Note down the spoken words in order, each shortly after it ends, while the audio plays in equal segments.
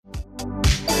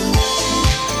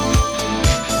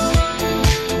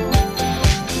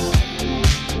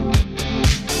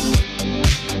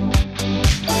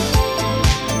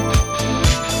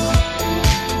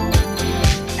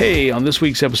Hey, on this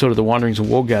week's episode of the Wanderings and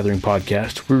Wool Gathering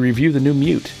podcast, we review the new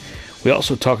Mute. We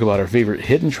also talk about our favorite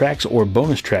hidden tracks or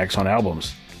bonus tracks on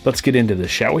albums. Let's get into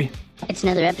this, shall we? It's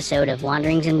another episode of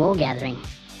Wanderings and Wool Gathering.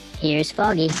 Here's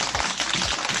Foggy.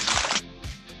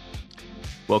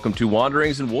 Welcome to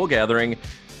Wanderings and Wool Gathering,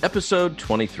 episode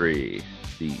 23,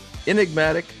 the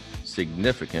enigmatic,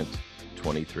 significant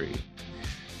 23.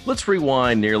 Let's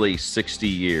rewind nearly 60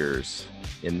 years.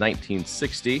 In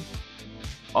 1960,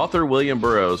 author William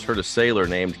Burroughs heard a sailor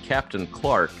named Captain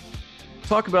Clark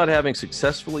talk about having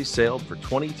successfully sailed for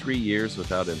 23 years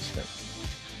without incident.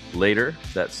 Later,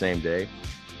 that same day,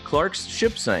 Clark's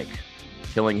ship sank,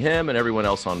 killing him and everyone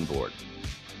else on board.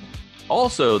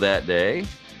 Also that day,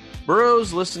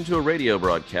 Burroughs listened to a radio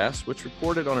broadcast which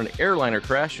reported on an airliner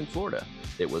crash in Florida.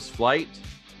 It was flight,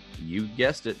 you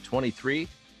guessed it, 23,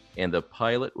 and the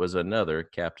pilot was another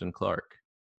Captain Clark.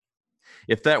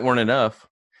 If that weren't enough,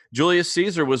 Julius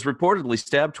Caesar was reportedly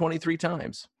stabbed 23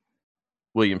 times.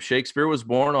 William Shakespeare was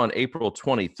born on April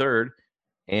 23rd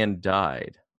and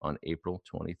died on April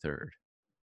 23rd.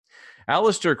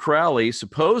 Aleister Crowley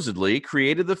supposedly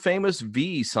created the famous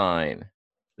V sign,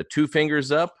 the 2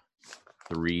 fingers up,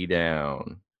 3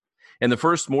 down. And the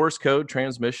first Morse code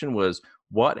transmission was,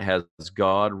 "What has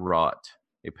God wrought?"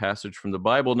 A passage from the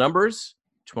Bible, Numbers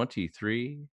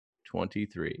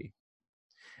 23:23.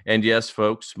 And yes,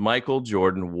 folks, Michael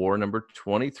Jordan wore number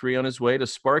 23 on his way to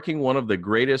sparking one of the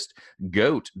greatest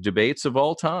GOAT debates of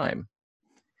all time.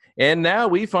 And now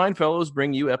we fine fellows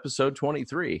bring you episode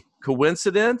 23.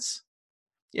 Coincidence?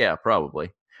 Yeah,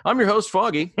 probably. I'm your host,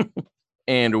 Foggy.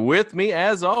 And with me,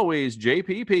 as always,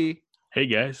 JPP. Hey,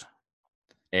 guys.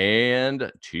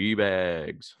 And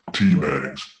T-Bags.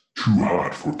 T-Bags, too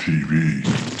hot for TV.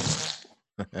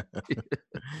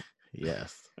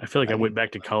 Yes. I feel like I went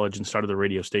back to college and started the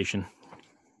radio station.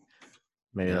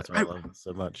 Maybe that's why I love it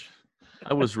so much.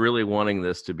 I was really wanting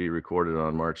this to be recorded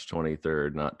on March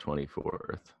 23rd, not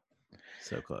 24th.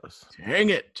 So close. Dang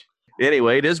it.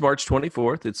 Anyway, it is March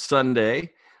 24th. It's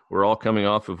Sunday. We're all coming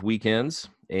off of weekends.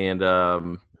 And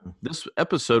this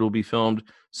episode will be filmed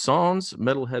Sans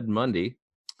Metalhead Monday.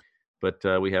 But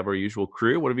we have our usual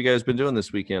crew. What have you guys been doing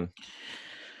this weekend?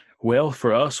 Well,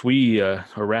 for us, we are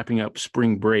wrapping up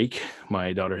spring break.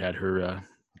 My daughter had her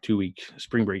 2-week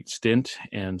spring break stint,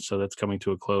 and so that's coming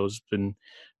to a close. It's been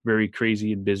very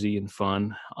crazy and busy and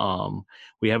fun.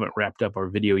 We haven't wrapped up our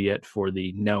video yet for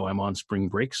the "No, I'm on Spring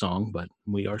Break" song, but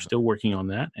we are still working on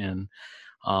that. And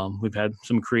we've had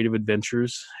some creative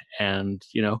adventures. And,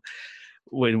 you know,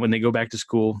 when they go back to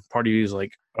school, part of you is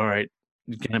like, all right,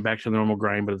 getting back to the normal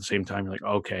grind, but at the same time, you're like,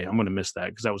 okay, I'm going to miss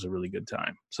that because that was a really good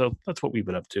time. So that's what we've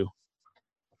been up to.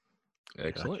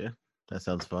 Excellent. Gotcha. That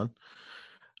sounds fun.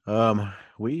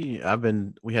 We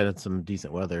had some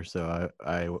decent weather, so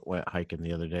I went hiking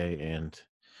the other day, and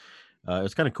it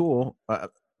was kind of cool.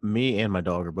 Me and my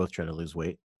dog are both trying to lose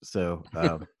weight, so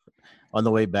on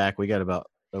the way back, we got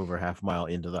about over half a mile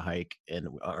into the hike, and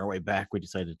on our way back, we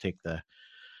decided to take the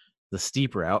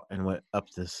steep route and went up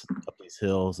these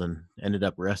hills and ended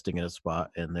up resting in a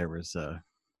spot. And there was the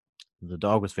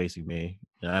dog was facing me,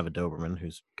 and I have a Doberman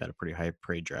who's got a pretty high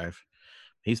prey drive.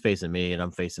 He's facing me, and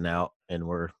I'm facing out, and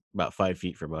we're about 5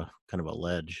 feet from a kind of a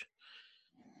ledge,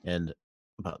 and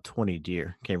about 20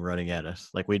 deer came running at us.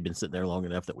 Like, we'd been sitting there long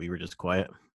enough that we were just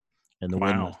quiet, and the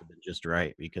wind must have been just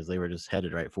right because they were just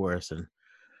headed right for us. And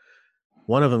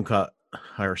one of them caught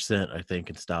our scent, I think,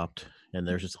 and stopped, and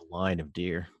there's just a line of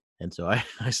deer. And so I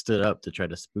stood up to try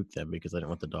to spook them because I didn't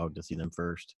want the dog to see them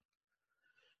first.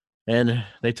 And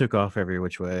they took off every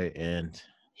which way, and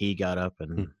he got up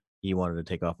and he wanted to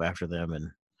take off after them.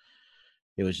 And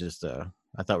it was just, I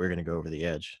thought we were going to go over the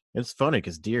edge. It's funny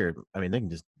because deer, I mean,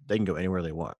 they can go anywhere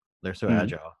they want. They're so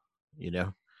agile, you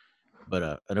know.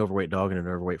 But an overweight dog and an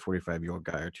overweight 45-year-old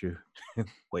guy are two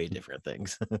way different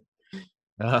things.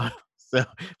 So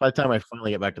by the time I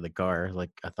finally get back to the car,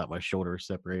 like, I thought my shoulder was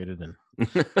separated, and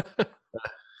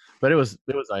but it was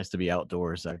nice to be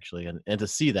outdoors actually, and to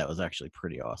see that was actually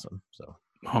pretty awesome. So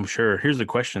I'm sure. Here's the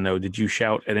question though: did you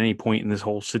shout at any point in this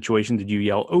whole situation? Did you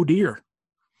yell, "Oh dear"?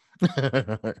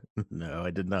 No,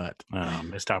 I did not.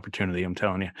 Missed opportunity, I'm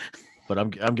telling you. But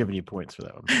I'm giving you points for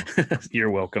that one.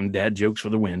 You're welcome. Dad jokes for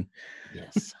the win.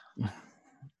 Yes.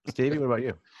 Stevie, what about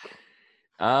you?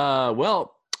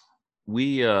 Well,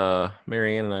 we,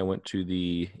 Marianne and I went to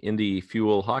the Indy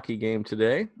Fuel hockey game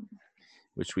today,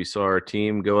 which we saw our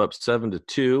team go up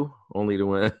 7-2, only to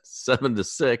win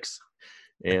 7-6,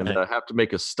 and have to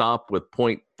make a stop with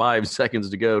 0.5 seconds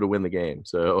to go to win the game.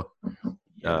 So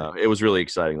it was really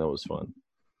exciting. That was fun.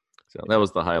 So that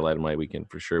was the highlight of my weekend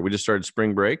for sure. We just started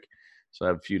spring break, so I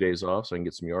have a few days off so I can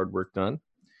get some yard work done.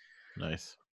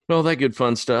 Nice. All that good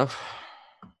fun stuff.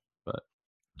 But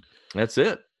that's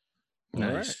it.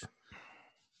 Nice.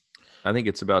 I think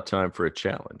it's about time for a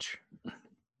challenge.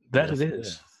 That Yes, it it is.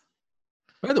 is.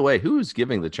 By the way, who's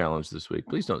giving the challenge this week?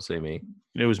 Please don't say me.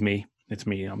 It was me. It's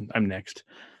me. I'm next.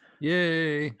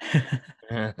 Yay.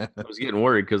 I was getting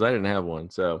worried because I didn't have one.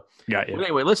 So Got you. But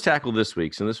anyway, let's tackle this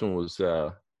week's. And this one was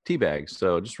tea bags.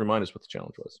 So just remind us what the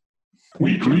challenge was.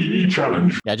 Weekly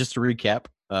challenge. Yeah, just to recap,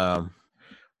 we're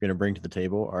gonna bring to the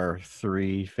table our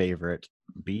 3 favorite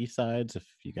B-sides. If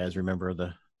you guys remember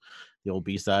the old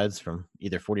B-sides from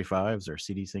either 45s or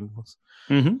CD singles,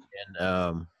 Mm-hmm.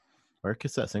 and or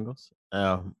cassette singles,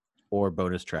 or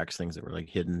bonus tracks, things that were like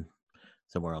hidden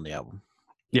somewhere on the album.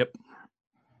 Yep.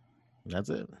 And that's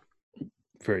it.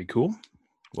 Very cool.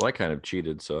 Well, I kind of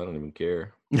cheated, so I don't even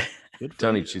care. Good for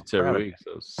Tony you. cheats Proud every of week,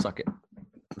 so suck it.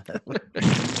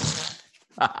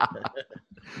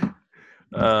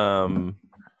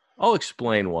 I'll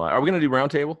explain why. Are we going to do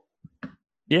roundtable?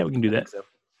 Yeah, we can do you. I that. think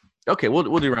so. Okay, we'll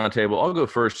do roundtable. I'll go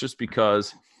first, just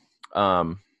because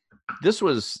this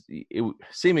was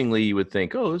seemingly you would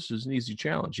think, oh, this is an easy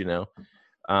challenge, you know.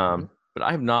 But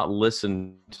I have not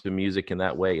listened to music in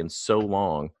that way in so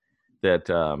long that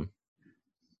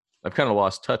I've kind of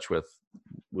lost touch with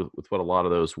what a lot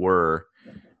of those were,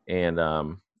 and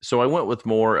so I went with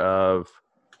more of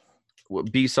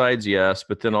B-sides, yes,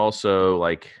 but then also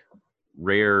like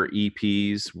rare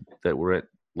EPs that were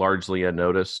largely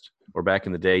unnoticed, or back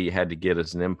in the day you had to get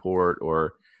as an import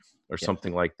or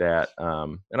something like that.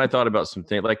 And I thought about some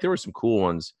things, like there were some cool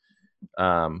ones.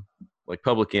 Like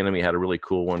Public Enemy had a really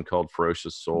cool one called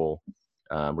Ferocious Soul,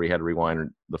 where you had to rewind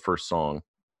the first song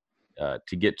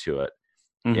to get to it.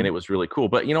 Mhm. And it was really cool.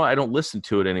 But, you know, I don't listen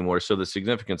to it anymore, so the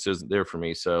significance isn't there for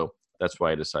me. So that's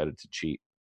why I decided to cheat.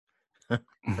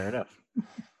 Fair enough.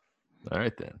 All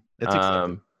right, then. It's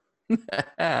accepted.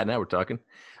 Now we're talking.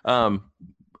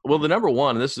 Well, the number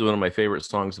one, and this is one of my favorite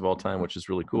songs of all time, which is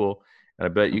really cool. And I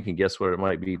bet you can guess what it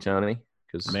might be, Tony,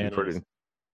 because you've heard it.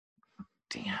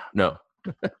 Damn. No,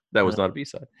 that was not a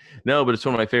B-side. No, but it's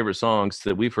one of my favorite songs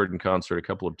that we've heard in concert a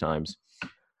couple of times.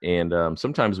 And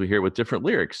sometimes we hear it with different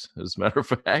lyrics, as a matter of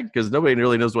fact, because nobody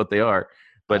really knows what they are.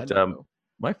 But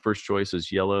my first choice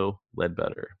is Yellow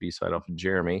Ledbetter, B-side off of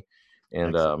Jeremy.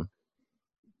 And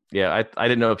yeah, I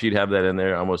didn't know if you'd have that in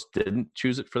there. I almost didn't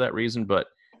choose it for that reason, but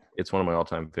it's one of my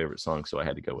all-time favorite songs, so I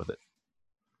had to go with it.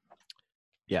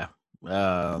 Yeah.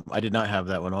 I did not have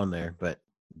that one on there, but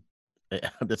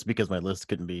that's because my list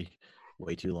couldn't be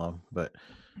way too long. But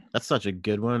that's such a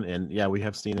good one. And yeah, we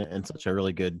have seen it, and such a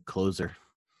really good closer.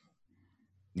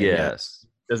 And Yes.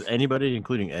 Yeah, does anybody,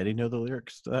 including Eddie, know the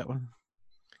lyrics to that one?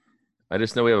 I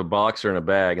just know we have a boxer and a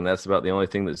bag, and that's about the only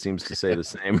thing that seems to say the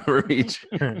same for each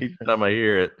time I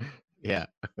hear it. Yeah.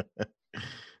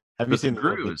 Have you seen the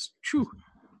grooves?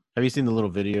 Have you seen the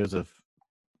little videos of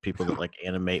people that like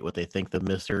animate what they think the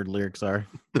misheard lyrics are?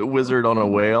 The wizard on a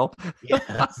whale.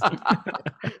 Yes.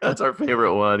 That's our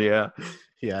favorite one. Yeah.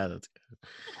 Yeah, that's good.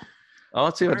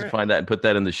 I'll see if I have to find that and put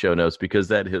that in the show notes, because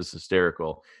that is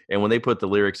hysterical. And when they put the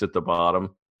lyrics at the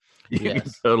bottom, you can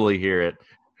totally hear it.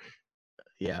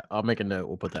 Yeah, I'll make a note.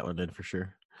 We'll put that one in for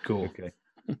sure. Cool. Okay.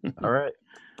 All right,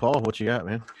 Paul, what you got,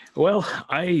 man? Well,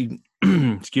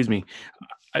 excuse me.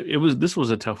 This was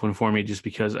a tough one for me, just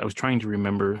because I was trying to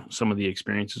remember some of the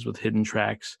experiences with hidden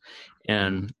tracks,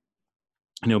 and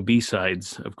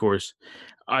B-sides. Of course,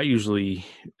 I usually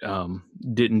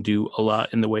didn't do a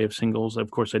lot in the way of singles.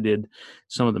 Of course, I did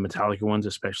some of the Metallica ones,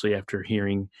 especially after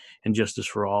hearing Injustice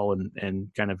for All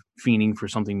and kind of fiending for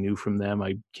something new from them.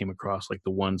 I came across like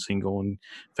the one single and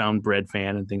found Bread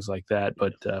Fan and things like that.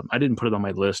 But I didn't put it on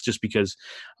my list just because,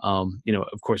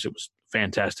 of course, it was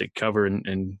fantastic cover,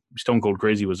 and Stone Cold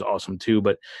Crazy was awesome too.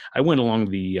 But I went along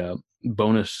the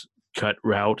bonus cut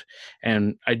route,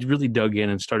 and I really dug in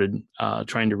and started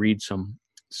trying to read some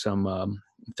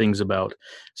things about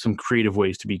some creative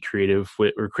ways to be creative,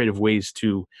 or creative ways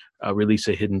to release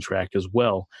a hidden track as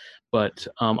well. But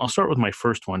I'll start with my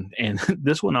first one, and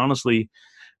this one, honestly,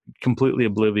 completely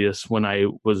oblivious when I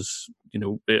was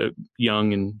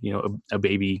young and a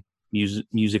baby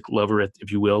music lover,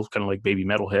 if you will, kind of like baby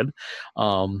metalhead.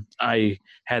 I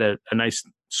had a nice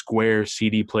square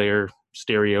CD player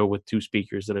stereo with 2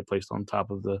 speakers that I placed on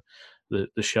top of the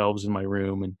shelves in my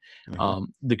room, and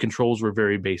the controls were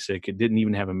very basic. It didn't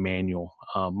even have a manual.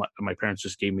 My parents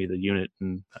just gave me the unit,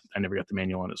 and I never got the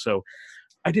manual on it, so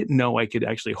I didn't know I could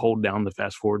actually hold down the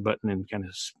fast forward button and kind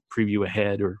of preview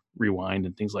ahead or rewind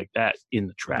and things like that in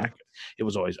the track. It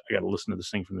was always, I got to listen to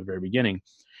this thing from the very beginning.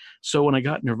 So when I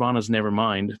got Nirvana's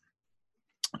Nevermind,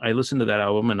 I listened to that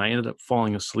album and I ended up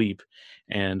falling asleep.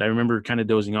 And I remember kind of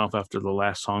dozing off after the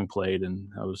last song played, and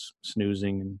I was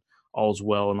snoozing and all's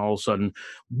well. And all of a sudden,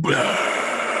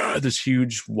 this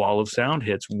huge wall of sound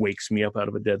hits, wakes me up out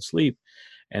of a dead sleep.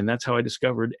 And that's how I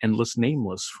discovered Endless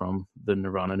Nameless from the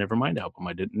Nirvana Nevermind album.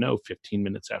 I didn't know 15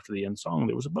 minutes after the end song,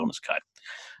 there was a bonus cut.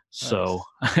 So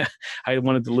I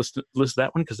wanted to list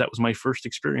that one because that was my first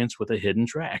experience with a hidden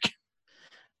track.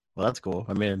 Well, that's cool.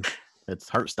 I mean, it's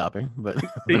heart-stopping, but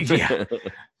Yeah,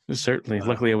 certainly.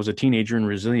 Luckily, I was a teenager and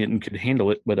resilient and could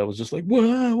handle it, but I was just like, what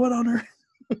on earth?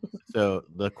 So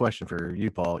the question for you,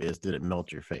 Paul, is: did it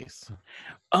melt your face?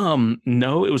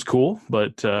 No, it was cool,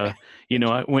 but you know,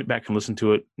 I went back and listened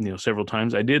to it, you know, several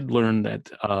times. I did learn that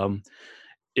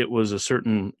it was a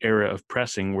certain era of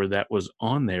pressing where that was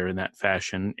on there in that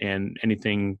fashion, and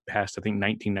anything past, I think,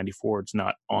 1994, it's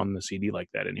not on the CD like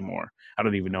that anymore. I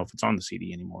don't even know if it's on the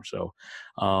CD anymore. So,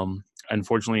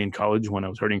 unfortunately, in college, when I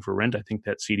was hurting for rent, I think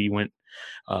that CD went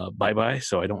bye-bye,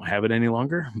 so I don't have it any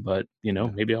longer, but, you know,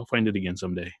 maybe I'll find it again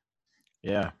someday.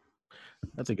 Yeah,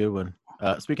 that's a good one.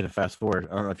 Speaking of fast forward,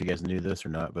 I don't know if you guys knew this or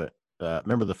not, but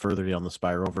remember the Further Down the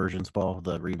Spiral versions, Paul,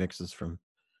 the remixes from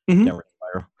Mhm. Downward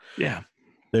Spiral? Yeah.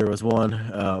 There was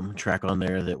one track on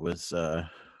there that was a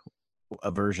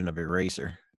version of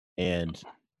Eraser. And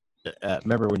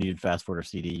remember when you'd fast forward a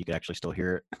CD, you could actually still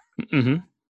hear it?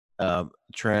 Hmm.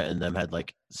 Trent and them had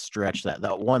like stretched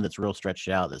that one that's real stretched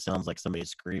out that sounds like somebody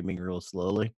screaming real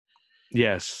slowly.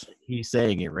 Yes. He's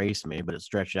saying Erase Me, but it's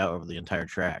stretched out over the entire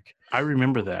track. I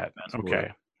remember that. Fast forward.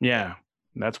 Okay. Yeah.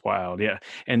 That's wild. Yeah.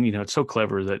 And, you know, it's so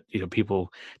clever that, you know,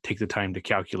 people take the time to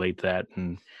calculate that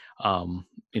and,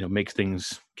 you know, make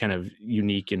things kind of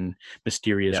unique and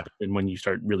mysterious. Yeah. But then when you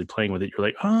start really playing with it, you're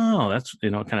like, oh, that's, you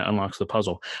know, it kind of unlocks the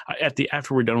puzzle.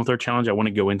 After we're done with our challenge, I want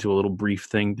to go into a little brief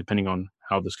thing, depending on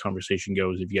how this conversation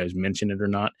goes, if you guys mention it or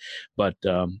not. But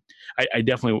I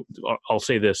definitely, I'll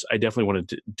say this, I definitely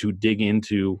wanted to dig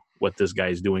into what this guy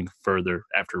is doing further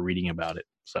after reading about it.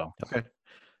 So, okay.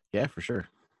 Yeah, for sure.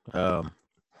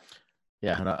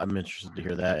 Yeah, and I'm interested to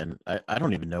hear that. And I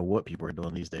don't even know what people are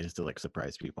doing these days to like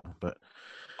surprise people. But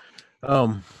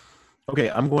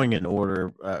okay, I'm going in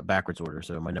order, backwards order.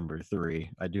 So my number 3.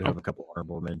 I do have a couple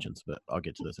honorable mentions, but I'll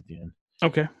get to this at the end.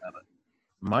 okay.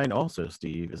 Mine also,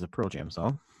 Steve, is a Pearl Jam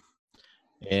song.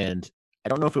 And I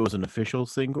don't know if it was an official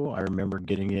single. I remember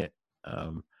getting it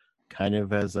kind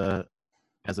of as a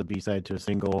B-side to a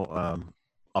single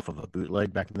off of a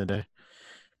bootleg back in the day.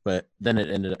 But then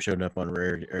it ended up showing up on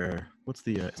Rarity. What's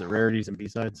the is it Rarities and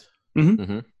B-sides?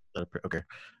 Mm-hmm. Okay.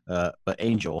 But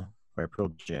Angel by Pearl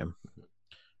Jam.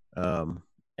 And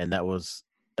that was,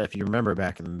 if you remember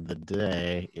back in the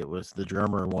day, it was the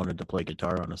drummer wanted to play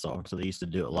guitar on a song. So they used to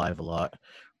do it live a lot,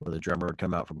 where the drummer would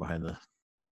come out from behind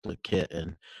the kit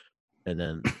and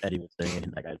then Eddie would sing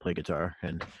and that guy would play guitar.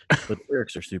 But the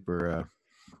lyrics are super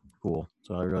cool.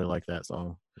 So I really like that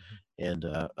song. And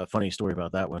a funny story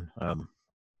about that one.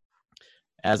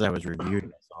 As I was reviewing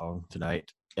that song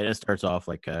tonight, and it starts off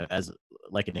like as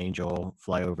like an angel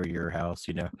fly over your house,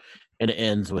 you know, and it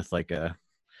ends with like a,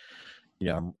 you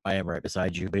know, I am right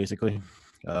beside you, basically.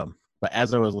 But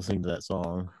as I was listening to that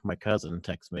song, my cousin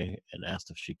texted me and asked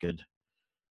if she could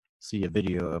see a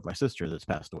video of my sister that's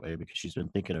passed away because she's been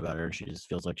thinking about her and she just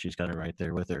feels like she's kind of right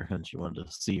there with her and she wanted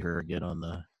to see her again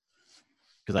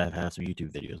because I have had some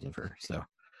YouTube videos of her. So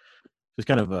it's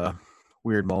kind of a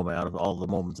weird moment out of all the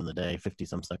moments in the day, 50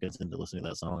 some seconds into listening to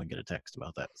that song and get a text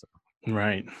about that. So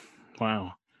Right.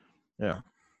 Wow. yeah.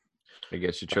 I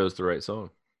guess you chose the right song.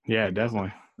 Yeah,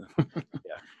 definitely.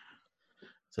 Yeah.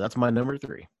 So that's my number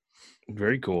 3.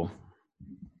 Very cool.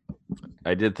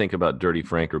 I did think about Dirty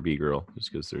Frank or B Girl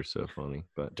just because they're so funny,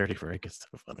 but Dirty Frank is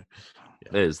so funny.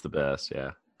 it is the best.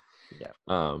 Yeah. Yeah.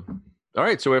 All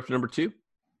right. So after number 2.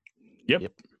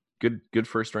 Yep. Good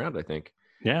first round, I think.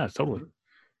 Yeah, totally.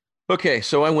 Okay.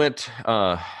 So I went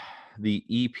the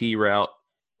EP route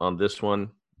on this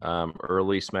one,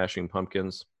 early Smashing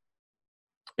Pumpkins.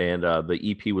 And the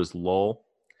EP was Lull.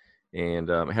 And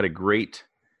it had a great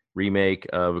remake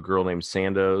of a girl named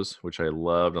Sandoz, which I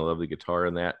loved. I love the guitar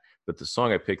in that. But the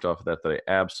song I picked off of that I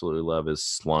absolutely love is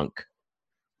Slunk.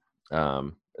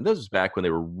 And this was back when they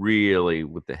were really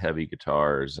with the heavy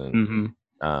guitars and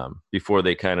before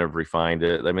they kind of refined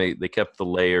it. I mean, they kept the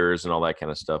layers and all that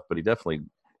kind of stuff, but he definitely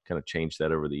kind of changed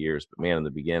that over the years. But man, in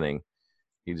the beginning,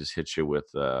 he just hits you with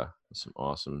some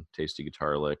awesome, tasty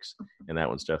guitar licks. And that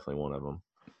one's definitely one of them.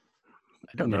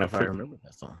 I don't know if I remember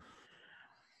that song.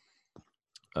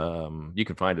 You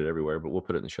can find it everywhere, but we'll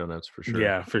put it in the show notes for sure.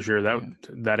 Yeah, for sure.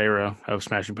 That era of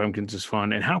Smashing Pumpkins is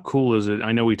fun. And how cool is it?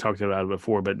 I know we talked about it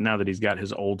before, but now that he's got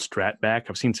his old Strat back,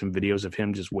 I've seen some videos of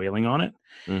him just wailing on it.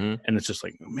 Mm-hmm. And it's just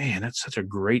like, man, that's such a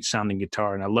great sounding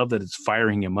guitar. And I love that it's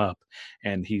firing him up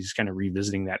and he's kind of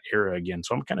revisiting that era again.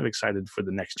 So I'm kind of excited for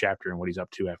the next chapter and what he's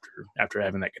up to after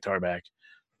having that guitar back.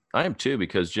 I am too,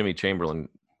 because Jimmy Chamberlain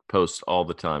posts all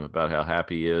the time about how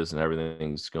happy he is and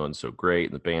everything's going so great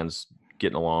and the band's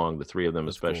getting along, the three of them.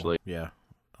 That's especially cool. Yeah,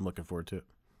 I'm looking forward to it.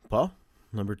 Paul,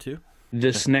 number 2.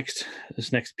 This next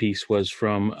piece was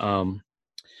from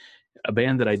a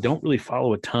band that I don't really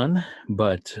follow a ton,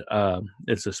 but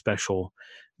it's a special,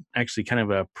 actually kind of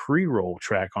a pre-roll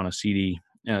track on a CD.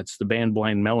 It's the band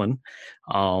Blind Melon.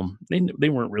 They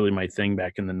weren't really my thing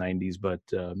back in the 90s, but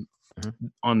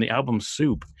on the album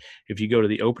Soup, if you go to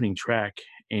the opening track,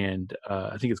 and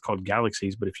I think it's called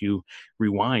Galaxies, but if you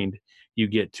rewind, you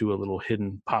get to a little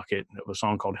hidden pocket of a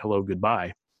song called Hello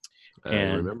Goodbye. I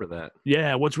remember that.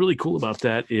 Yeah, what's really cool about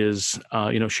that is,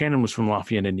 Shannon was from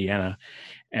Lafayette, Indiana,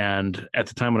 and at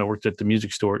the time when I worked at the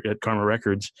music store at Karma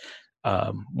Records,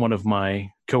 one of my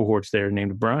cohorts there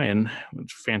named Brian was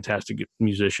a fantastic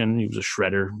musician. He was a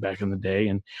shredder back in the day,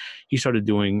 and he started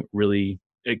doing really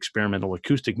experimental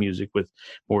acoustic music with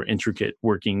more intricate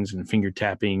workings and finger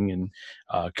tapping and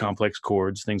complex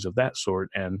chords, things of that sort.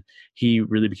 And he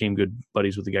really became good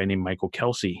buddies with a guy named Michael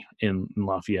Kelsey in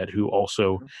Lafayette, who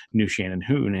also knew Shannon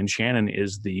Hoon. And Shannon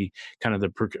is the kind of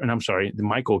the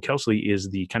Michael Kelsey is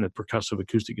the kind of percussive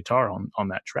acoustic guitar on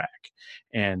that track.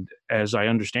 And as I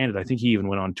understand it, I think he even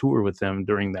went on tour with them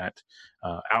during that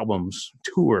album's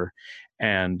tour,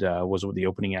 and was with the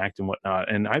opening act and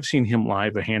whatnot. And I've seen him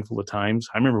live a handful of times.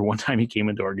 I remember one time he came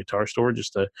into our guitar store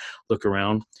just to look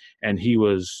around, and he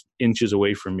was inches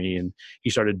away from me, and he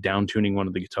started down tuning one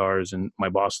of the guitars, and my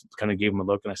boss kind of gave him a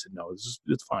look, and I said, no,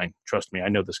 it's fine. Trust me. I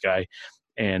know this guy.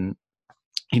 And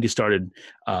he just started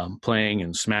playing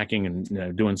and smacking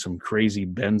and doing some crazy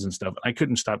bends and stuff. I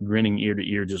couldn't stop grinning ear to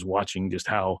ear just watching just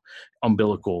how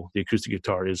umbilical the acoustic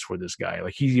guitar is for this guy.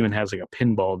 Like, he even has like a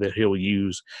pinball that he'll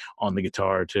use on the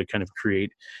guitar to kind of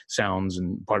create sounds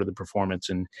and part of the performance.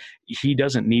 And he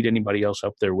doesn't need anybody else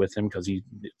up there with him because he's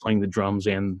playing the drums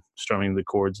and strumming the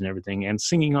chords and everything and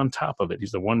singing on top of it.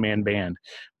 He's a one-man band.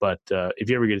 But if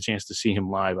you ever get a chance to see him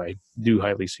live, I do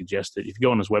highly suggest it. If you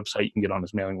go on his website, you can get on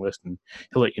his mailing list, and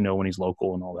he'll let you know when he's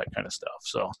local and all that kind of stuff.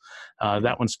 So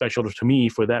that one's special to me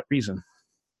for that reason.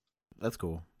 That's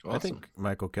cool. Awesome. I think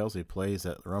Michael Kelsey plays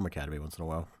at the Rome Academy once in a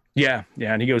while. Yeah,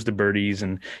 and he goes to Birdies,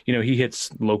 and he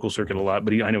hits local circuit a lot,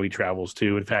 but I know he travels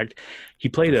too. In fact, he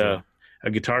played a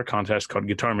guitar contest called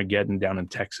Guitarmageddon down in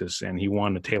Texas, and he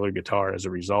won a Taylor guitar as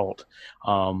a result.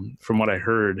 From what I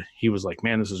heard, he was like,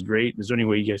 man, this is great. Is there any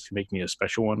way you guys can make me a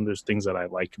special one? There's things that I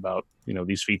like about,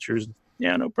 these features.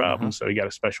 Yeah, no problem. So he got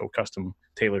a special custom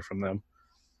Taylor from them.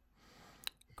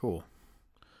 Cool.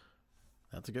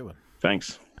 That's a good one.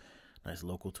 Thanks. Nice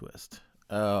local twist.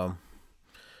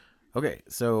 Okay,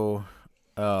 so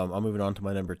I'm moving on to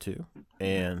my number 2.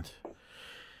 And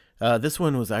this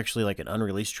one was actually like an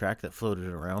unreleased track that floated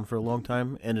around for a long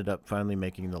time. Ended up finally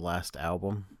making the last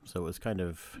album. So it was kind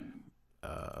of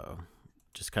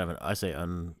just kind of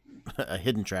a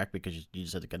hidden track, because you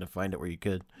just had to kind of find it where you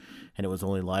could. And it was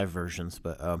only live versions.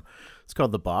 But it's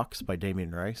called The Box by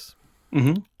Damien Rice.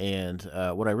 Mm-hmm. And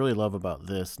what I really love about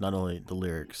this, not only the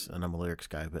lyrics, and I'm a lyrics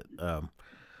guy, but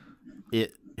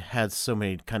it had so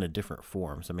many kind of different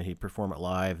forms. I mean, he'd perform it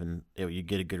live, and you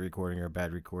get a good recording or a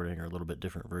bad recording or a little bit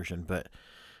different version. But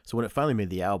so when it finally made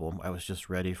the album, I was just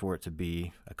ready for it to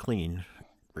be a clean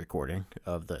recording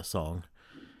of the song.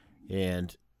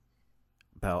 And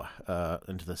about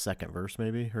into the second verse,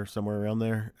 maybe, or somewhere around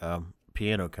there,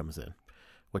 piano comes in,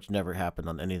 which never happened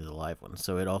on any of the live ones.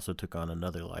 So it also took on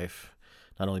another life,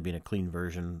 not only being a clean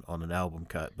version on an album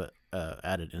cut, but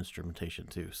added instrumentation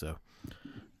too. So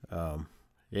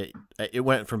it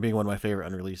went from being one of my favorite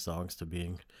unreleased songs to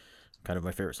being kind of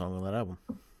my favorite song on that album.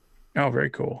 Oh, very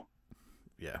cool.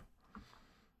 Yeah.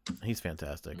 He's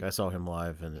fantastic. I saw him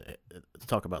live, and to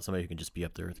talk about somebody who can just be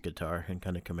up there with guitar and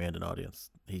kind of command an audience.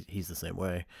 He's the same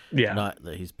way. Yeah. Not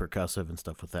that he's percussive and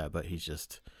stuff with that, but he's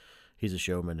a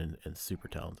showman and super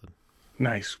talented.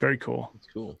 Nice. Very cool. That's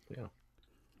cool. Yeah.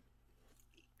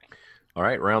 All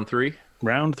right. Round 3.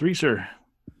 Round 3, sir.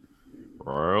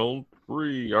 Round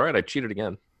 3. All right. I cheated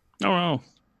again. Oh, no.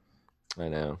 I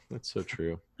know. That's so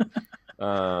true.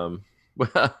 Well,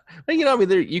 I mean,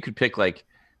 you could pick like,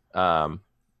 let's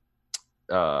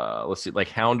see, like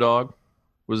Hound Dog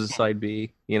was a side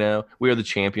B, We Are the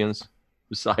Champions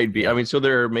was side B. I mean, so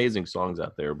there are amazing songs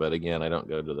out there, but again, I don't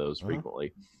go to those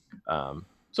frequently.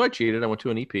 So I cheated. I went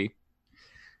to an EP.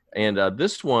 And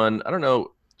this one, I don't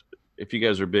know if you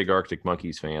guys are big Arctic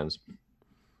Monkeys fans,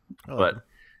 but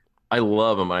I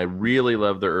love him. I really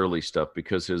love the early stuff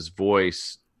because his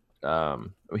voice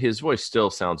still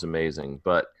sounds amazing.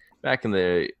 But back in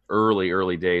the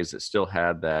early days, it still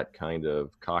had that kind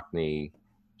of Cockney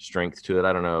strength to it.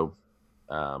 I don't know.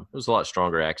 It was a lot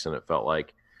stronger accent, it felt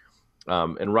like.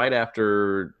 And right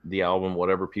after the album,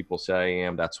 Whatever People Say I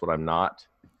Am, That's What I'm Not,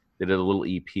 they did a little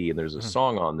EP, and there's a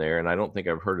song on there, and I don't think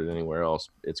I've heard it anywhere else.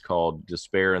 It's called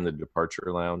Despair in the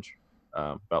Departure Lounge,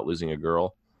 about losing a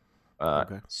girl.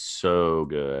 So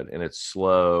good. And it's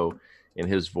slow, and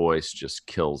his voice just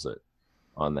kills it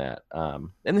on that.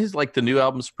 And his, like, the new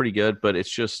album's pretty good, but it's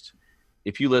just,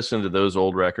 if you listen to those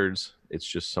old records, it's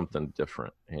just something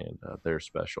different, and they're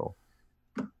special.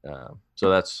 So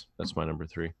that's my number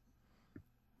 3.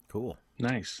 Cool.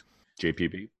 Nice.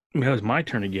 JPB. That was my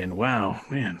turn again. Wow,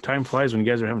 man, time flies when you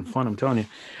guys are having fun. I'm telling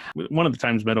you. One of the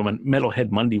times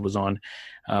Metalhead Monday was on,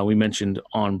 we mentioned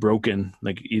on Broken,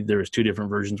 like there was 2 different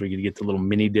versions where you could get the little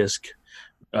mini disc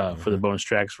for the bonus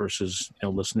tracks versus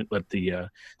let the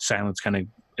silence kind of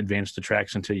advance the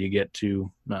tracks until you get to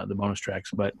the bonus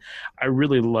tracks. But I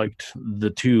really liked the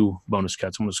 2 bonus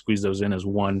cuts. I'm going to squeeze those in as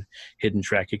one hidden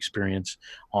track experience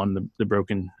on the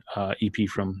Broken EP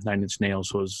from Nine Inch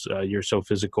Nails. Was You're So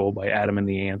Physical by Adam and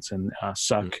the Ants, and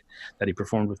Suck that he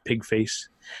performed with Pigface.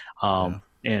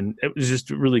 And it was just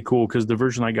really cool because the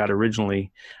version I got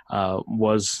originally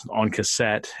was on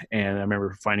cassette, and I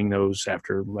remember finding those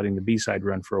after letting the B-side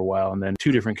run for a while, and then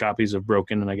 2 different copies of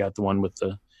Broken, and I got the one with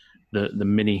the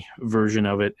mini version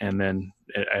of it, and then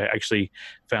I actually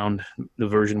found the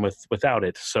version without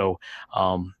it. So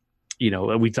I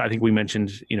think we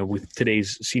mentioned, with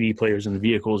today's CD players in the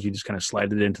vehicles, you just kind of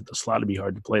slide it into the slot. It'd be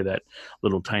hard to play that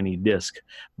little tiny disc,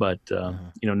 but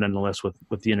nonetheless,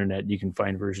 with the internet, you can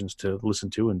find versions to listen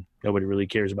to, and nobody really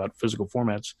cares about physical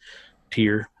formats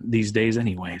tier these days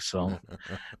anyway. So,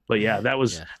 but yeah, that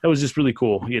was just really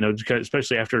cool,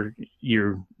 especially after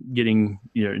you're getting,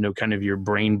 kind of your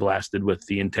brain blasted with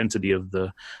the intensity of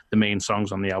the main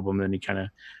songs on the album. Then he kind of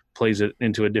plays it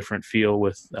into a different feel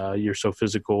with You're So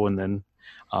Physical, and then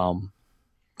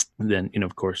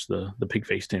of course the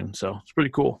Pigface tune. So it's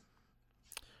pretty cool.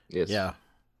 Yes. Yeah,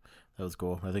 that was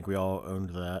cool. I think we all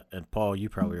owned that. And Paul, you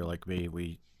probably are like me.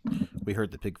 We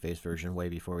heard the Pigface version way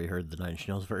before we heard the Nine Inch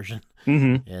Nails version.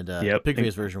 Mm-hmm. And the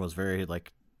Pigface version was very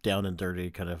like down and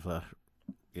dirty, kind of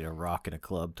rock in a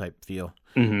club type feel.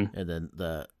 Mm-hmm. And then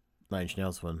the Nine Inch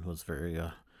Nails one was very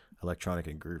electronic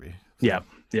and groovy. So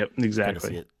yep,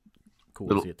 exactly. Cool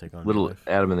to see it take on little life.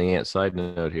 Adam and the Ant side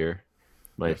note here.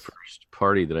 My first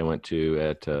party that I went to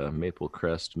at Maple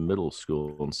Crest Middle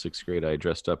School in 6th grade, I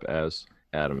dressed up as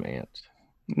Adam Ant.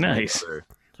 Nice.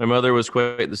 My mother was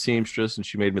quite the seamstress, and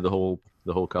she made me the whole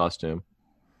costume.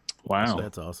 Wow, so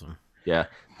that's awesome. Yeah,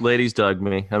 ladies dug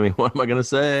me. I mean, what am I gonna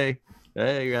say?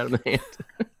 Hey, you're Adam Ant.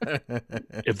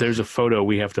 If there's a photo,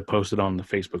 we have to post it on the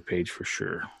Facebook page for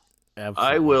sure.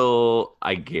 Absolutely. I will.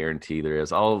 I guarantee there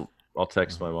is. I'll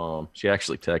text my mom. She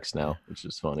actually texts now, which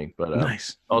is funny. But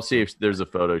nice. I'll see if there's a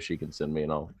photo she can send me,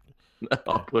 and I'll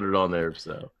put it on there.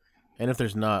 So, and if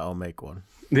there's not, I'll make one.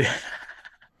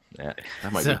 Yeah,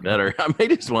 that might be better. I may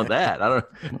just want that. I don't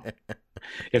know.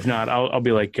 If not, I'll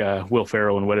be like Will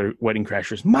Ferrell in Wedding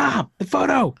Crashers. Mom, the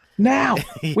photo now.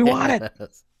 We want it.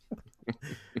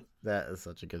 That is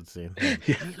such a good scene.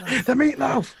 The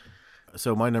meatloaf.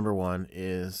 So my number 1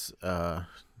 is a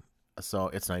song.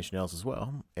 It's Nine Inch Nails as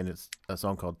well, and it's a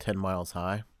song called 10 Miles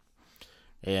High.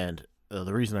 And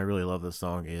the reason I really love this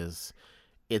song is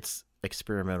it's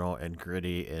experimental and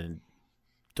gritty and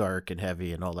dark and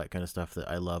heavy and all that kind of stuff that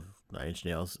I love. Nine Inch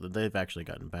Nails, they've actually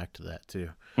gotten back to that too.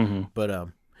 Mm-hmm. But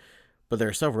there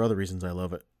are several other reasons I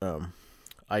love it.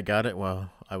 I got it while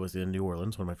I was in New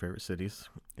Orleans, one of my favorite cities,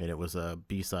 and it was a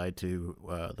B-side to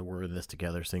the We're in This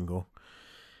Together single.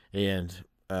 And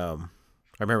I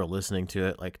remember listening to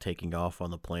it, like taking off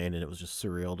on the plane, and it was just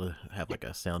surreal to have like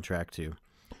a soundtrack to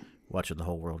watching the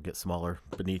whole world get smaller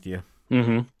beneath you.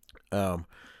 Mm-hmm.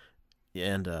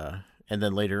 And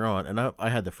then later on, and I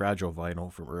had the Fragile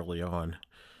vinyl from early on,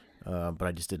 but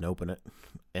I just didn't open it.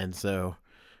 And so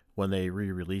when they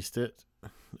re-released it,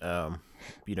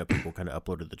 people kind of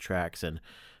uploaded the tracks, and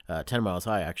 10 Miles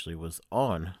High actually was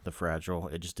on the Fragile.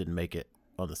 It just didn't make it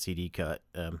on the CD cut.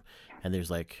 And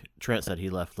there's like, Trent said he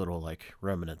left little like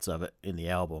remnants of it in the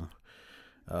album.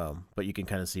 But you can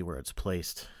kind of see where it's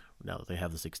placed now that they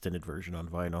have this extended version on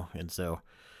vinyl. And so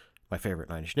my favorite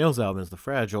Nine Inch Nails album is the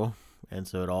Fragile. And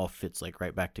so it all fits like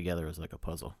right back together as like a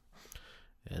puzzle.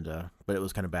 And but it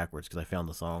was kind of backwards because I found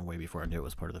the song way before I knew it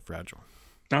was part of the Fragile.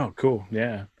 Oh, cool.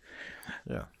 Yeah.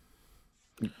 Yeah.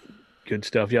 Good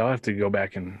stuff. Yeah, I'll have to go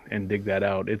back and dig that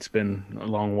out. It's been a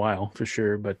long while for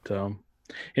sure, but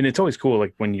and it's always cool,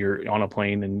 like when you're on a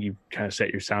plane and you kind of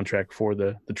set your soundtrack for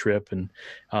the trip, and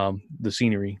the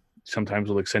scenery sometimes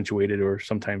will accentuate it, or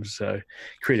sometimes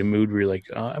create a mood where you're like,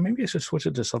 maybe I should switch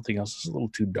it to something else. It's a little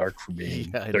too dark for being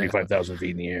Yeah, I know. 35,000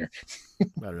 feet in the air. I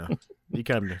don't know. You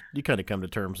kind of come to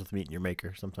terms with meeting your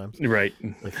maker sometimes. Right.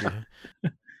 Like, yeah.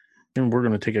 And we're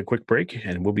going to take a quick break,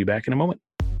 and we'll be back in a moment.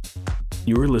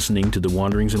 You're listening to the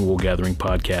Wanderings and Wool Gathering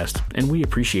podcast, and we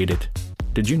appreciate it.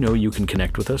 Did you know you can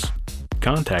connect with us?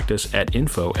 Contact us at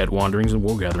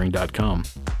info@wanderingsandwoolgathering.com.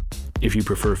 If you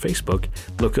prefer Facebook,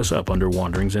 look us up under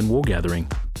Wanderings and Wool Gathering.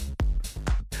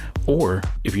 Or,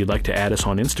 if you'd like to add us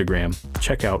on Instagram,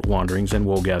 check out Wanderings and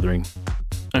Wool Gathering.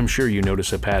 I'm sure you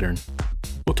notice a pattern.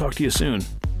 We'll talk to you soon.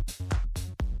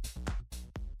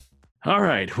 All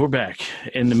right, we're back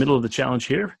in the middle of the challenge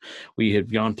here. We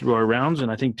have gone through our rounds,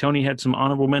 and I think Tony had some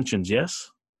honorable mentions,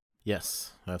 yes?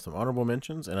 Yes, I have some honorable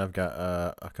mentions, and I've got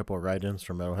a couple of write-ins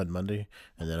from Metalhead Monday,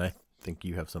 and then I think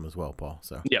you have some as well, Paul.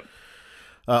 So, Yep.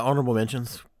 Honorable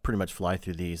mentions, pretty much fly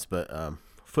through these, but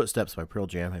Footsteps by Pearl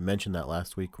Jam. I mentioned that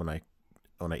last week when I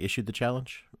issued the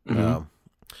challenge,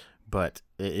 but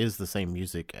it is the same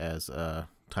music as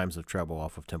Times of Trouble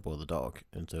off of Temple of the Dog,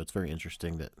 and so it's very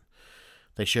interesting that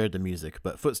they shared the music.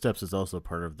 But Footsteps is also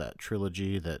part of that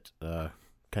trilogy that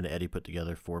kind of Eddie put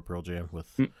together for Pearl Jam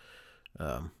with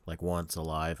like Once,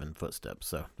 Alive, and Footsteps.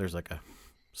 So there's like a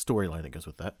storyline that goes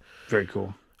with that. Very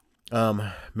cool.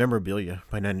 Memorabilia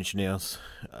by Nine Inch Nails.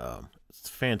 It's a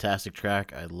fantastic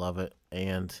track. I love it.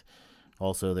 And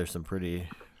also there's some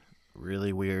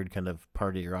really weird kind of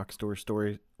party rock star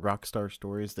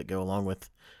stories that go along with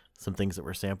some things that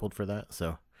were sampled for that.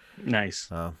 So Nice.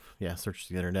 yeah, search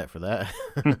the internet for that.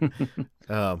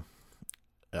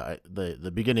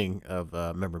 The beginning of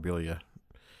Memorabilia,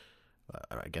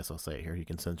 I guess I'll say it here. You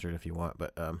can censor it if you want,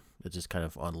 but it's just kind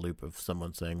of on loop of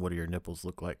someone saying, "What do your nipples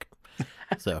look like?"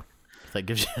 So that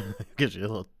gives you a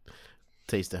little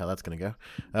taste of how that's going to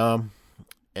go.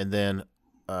 And then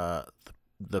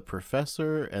the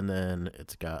Professor, and then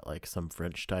it's got like some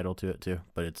French title to it too,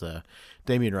 but it's a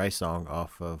Damien Rice song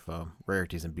off of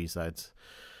Rarities and B-Sides.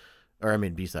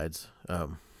 B-Sides.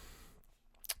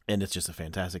 And it's just a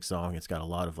fantastic song. It's got a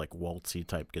lot of like waltzy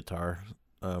type guitar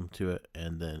to it,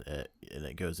 and then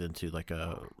it goes into like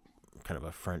a kind of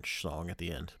a French song at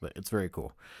the end, but it's very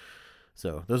cool.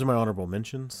 So those are my honorable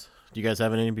mentions. Do you guys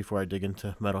have any before I dig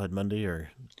into Metalhead Monday? Or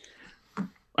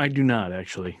I do not,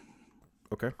 actually.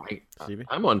 okay, Stevie?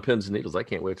 I'm on pins and needles. I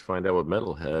can't wait to find out what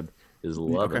Metalhead is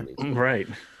loving. Okay. These. Right.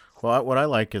 Well, what I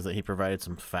like is that he provided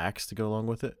some facts to go along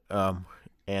with it.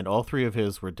 And all three of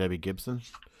his were Debbie Gibson.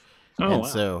 Oh, And wow.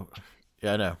 so,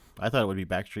 yeah, I know. I thought it would be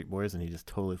Backstreet Boys, and he just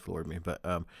totally floored me. But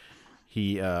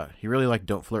he really liked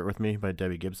 "Don't Flirt with Me" by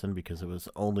Debbie Gibson because it was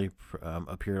only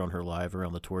appeared on her live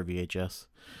around the tour VHS.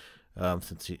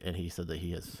 He said that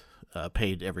he has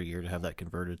paid every year to have that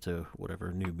converted to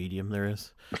whatever new medium there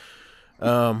is.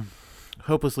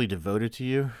 Hopelessly Devoted to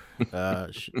You.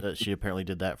 She apparently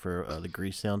did that for the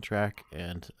Grease soundtrack,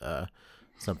 and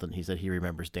something he said he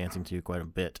remembers dancing to quite a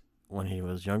bit when he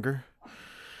was younger.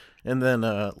 And then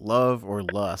Love or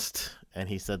Lust, and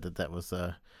he said that was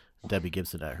Debbie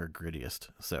Gibson at her grittiest.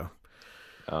 So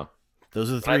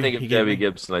those are the three. When I think he of gave Debbie me.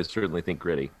 Gibson, I certainly think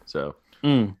gritty. So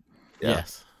Mm. yeah.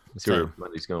 Yes. Let's see where Same.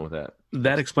 Monday's going with that.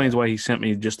 That explains why he sent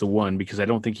me just the one, because I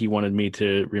don't think he wanted me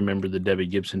to remember the Debbie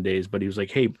Gibson days, but he was like,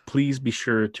 hey, please be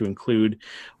sure to include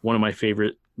one of my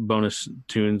favorite bonus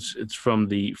tunes. It's from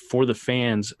the For the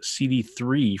Fans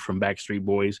CD3 from Backstreet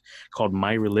Boys called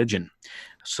My Religion.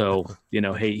 So,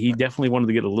 hey, he definitely wanted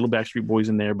to get a little Backstreet Boys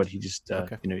in there, but he just,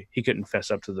 Okay. he couldn't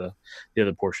fess up to the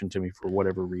other portion to me for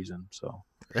whatever reason. So,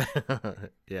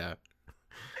 Yeah.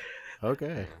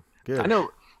 Okay. Good.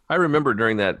 I remember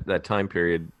during that time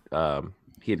period,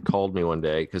 he had called me one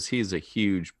day because he's a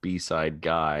huge B-side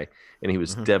guy, and he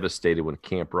was devastated when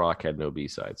Camp Rock had no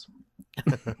B-sides.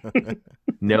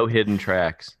 No hidden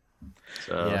tracks.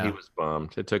 So Yeah. he was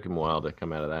bummed. It took him a while to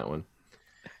come out of that one.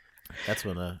 That's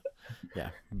when,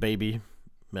 baby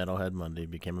Metalhead Monday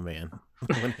became a man.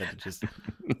 When he had to just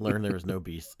learn there was no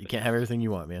beast. You can't have everything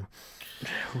you want, man.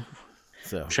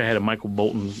 So wish I had a Michael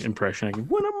Bolton impression. I could,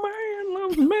 when a man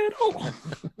loves metal.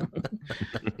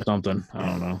 Something. I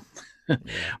don't know.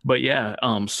 But yeah,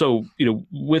 so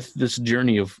with this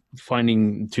journey of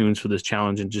finding tunes for this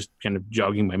challenge and just kind of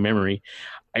jogging my memory,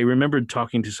 I remembered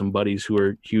talking to some buddies who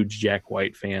are huge Jack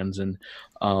White fans, and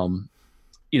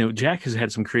Jack has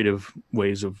had some creative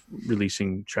ways of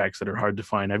releasing tracks that are hard to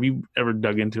find. Have you ever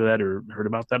dug into that or heard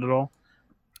about that at all?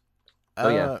 Oh,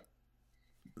 yeah.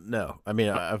 No, I mean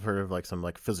I've heard of like some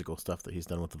like physical stuff that he's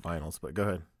done with the vinyls, but go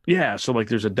ahead. Yeah, so like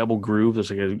there's a double groove. There's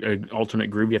like a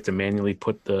alternate groove you have to manually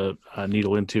put the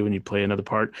needle into, and you play another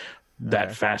part. That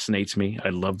Okay. fascinates me.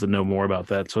 I'd love to know more about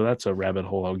that. So that's a rabbit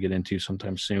hole I'll get into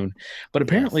sometime soon. But Yes.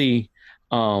 apparently,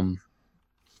 um,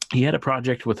 he had a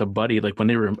project with a buddy, like when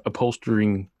they were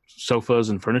upholstering sofas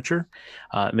and furniture,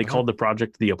 and they called the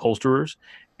project the Upholsterers,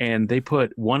 and they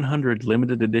put 100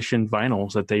 limited edition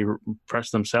vinyls that they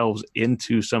pressed themselves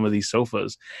into some of these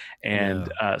sofas.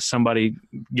 And somebody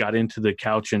got into the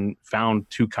couch and found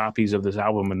 2 copies of this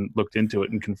album and looked into it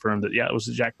and confirmed that, yeah, it was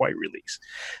a Jack White release.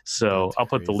 So That's I'll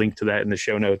put the crazy. link to that in the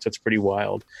show notes. That's pretty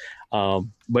wild.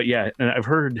 But yeah, and I've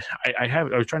heard, I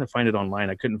was trying to find it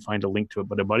online. I couldn't find a link to it,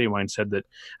 but a buddy of mine said that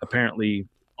apparently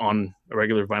on a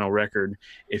regular vinyl record,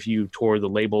 if you tore the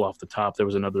label off the top, there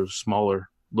was another smaller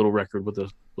little record with a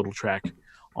little track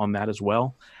on that as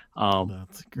well.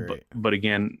 That's great. But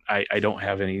again, I don't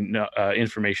have any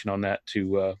information on that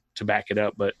to back it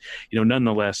up. But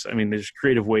nonetheless, I mean, there's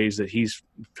creative ways that he's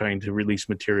trying to release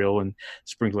material and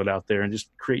sprinkle it out there and just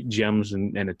create gems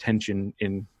and attention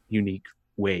in unique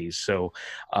ways. So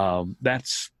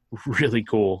that's really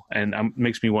cool, and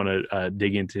makes me want to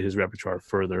dig into his repertoire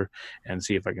further and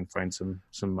see if I can find some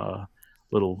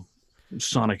little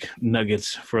sonic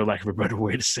nuggets, for lack of a better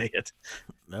way to say it.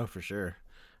 No, for sure.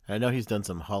 I know he's done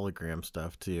some hologram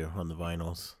stuff too on the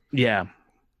vinyls, Yeah.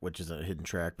 which is a hidden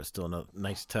track, but still a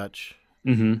nice touch.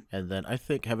 Mm-hmm. And then I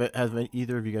think have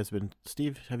either of you guys been?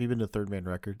 Steve, have you been to Third Man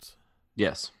Records?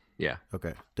 Yes. Yeah.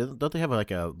 Okay. Don't they have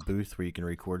like a booth where you can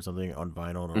record something on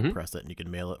vinyl and press it and you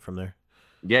can mail it from there?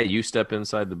 Yeah, you step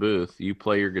inside the booth, you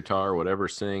play your guitar, whatever,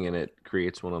 sing, and it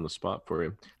creates one on the spot for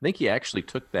you. I think he actually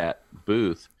took that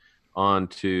booth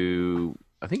onto,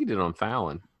 I think he did it on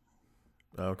Fallon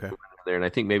Okay. there, and I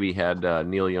think maybe he had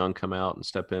Neil Young come out and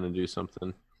step in and do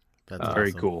something. That's Very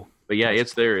awesome. cool. But yeah,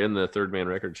 it's there in the Third Man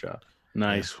Record Shop.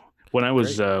 Nice. When I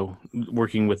was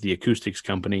working with the acoustics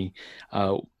company,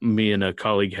 me and a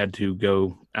colleague had to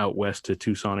go out west to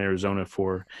Tucson, Arizona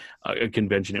for a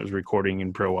convention. It was recording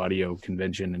and pro audio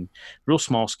convention, and real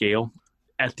small scale.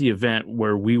 At the event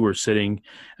where we were sitting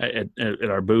at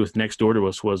our booth, next door to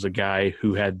us was a guy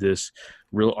who had this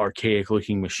real archaic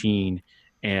looking machine,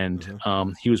 and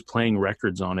he was playing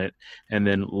records on it. And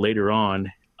then later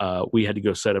on, we had to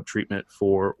go set up treatment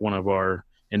for one of our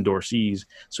endorsees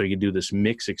so he could do this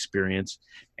mix experience.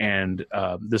 And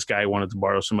this guy wanted to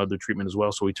borrow some other treatment as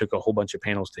well, so we took a whole bunch of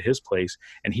panels to his place,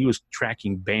 and he was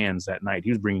tracking bands that night.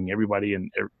 He was bringing everybody in,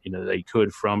 that he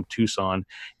could from Tucson.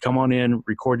 Come on in,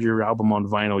 record your album on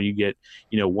vinyl. You get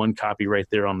 1 copy right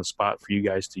there on the spot for you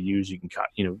guys to use. You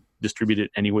can distribute it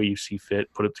any way you see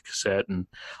fit, put it to cassette and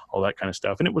all that kind of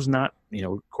stuff. And it was not,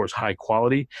 of course, high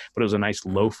quality, but it was a nice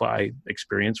lo-fi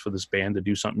experience for this band to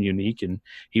do something unique. And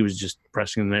he was just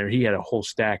pressing them there. He had a whole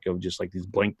stack of just like these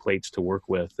blank plates to work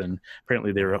with. And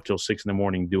apparently they were up till 6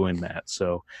 a.m. doing that.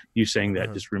 So you saying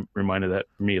that just reminded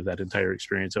me of that entire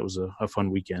experience. That was a fun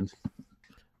weekend.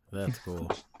 That's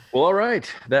cool. Well, all right.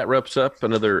 That wraps up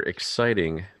another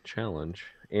exciting challenge.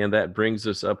 And that brings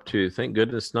us up to, thank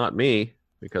goodness, not me,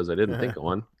 because I didn't think of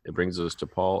one. It brings us to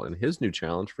Paul and his new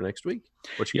challenge for next week.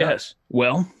 What you got? Yes.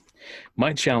 Well,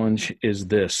 my challenge is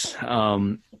this.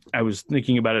 I was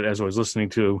thinking about it as I was listening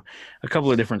to a couple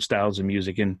of different styles of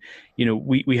music, and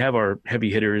we have our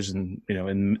heavy hitters and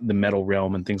in the metal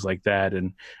realm and things like that,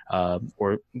 and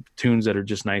or tunes that are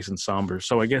just nice and somber.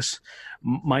 So I guess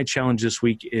my challenge this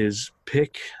week is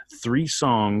pick 3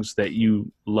 songs that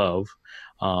you love.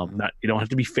 Not, you don't have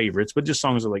to be favorites, but just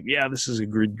songs that are like, yeah, this is a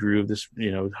good groove. This,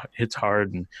 hits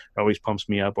hard and always pumps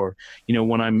me up. Or,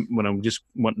 when I'm just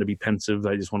wanting to be pensive,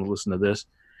 I just want to listen to this.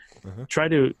 Try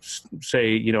to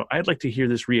say, I'd like to hear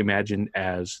this reimagined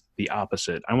as the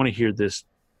opposite. I want to hear this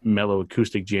mellow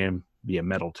acoustic jam be a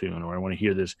metal tune, or I want to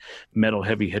hear this metal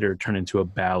heavy hitter turn into a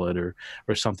ballad or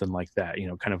something like that,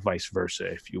 kind of vice versa,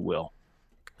 if you will.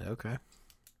 Okay.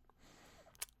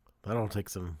 That'll take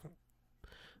some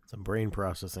brain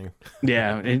processing.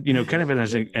 Yeah, and kind of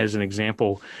as an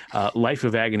example, Life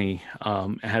of Agony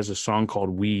has a song called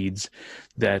Weeds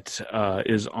that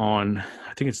is on,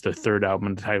 I think it's the 3rd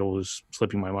album. The title is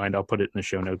slipping my mind. I'll put it in the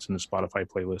show notes in the Spotify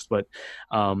playlist. But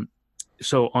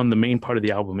so on the main part of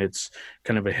the album, it's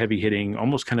kind of a heavy hitting,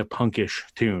 almost kind of punkish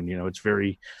tune. It's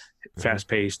very fast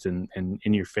paced and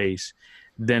in your face.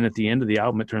 Then at the end of the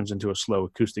album, it turns into a slow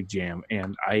acoustic jam,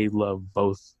 and I love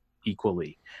both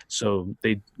equally. So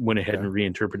they went ahead and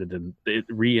reinterpreted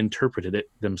it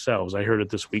themselves. I heard it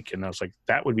this week, and I was like,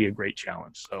 that would be a great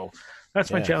challenge. So that's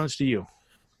my challenge to you.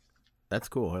 That's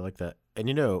cool. I like that. And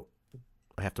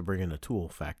I have to bring in a Tool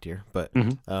fact here, but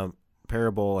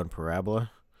Parable and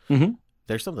Parabola. Mhm.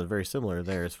 There's something very similar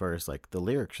there as far as like the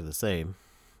lyrics are the same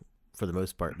for the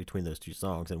most part between those two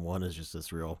songs, and one is just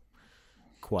this real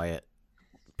quiet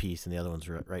piece, and the other one's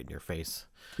right in your face.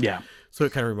 Yeah. So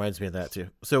it kind of reminds me of that too.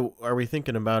 So are we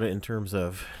thinking about it in terms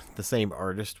of the same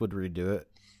artist would redo it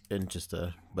and just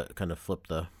but kind of flip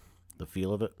the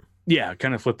feel of it? Yeah,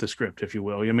 kind of flip the script, if you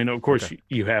will. I mean, of course, Okay.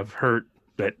 you have Hurt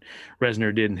that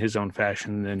Reznor did in his own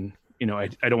fashion, and I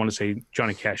don't want to say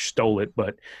Johnny Cash stole it,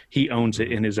 but he owns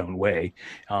it in his own way.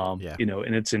 Yeah.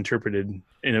 And it's interpreted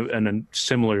in a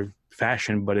similar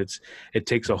fashion, but it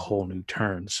takes a whole new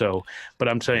turn. So, but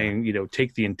I'm saying,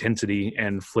 take the intensity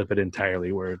and flip it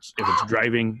entirely. Where if it's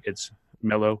driving, it's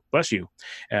mellow. Bless you.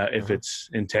 If it's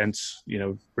intense,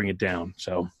 bring it down.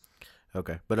 So.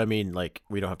 Okay. But I mean, like,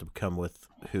 we don't have to come with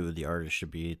who the artist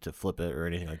should be to flip it or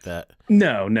anything like that.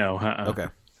 No. Okay.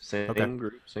 Same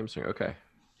group, same singer. Okay.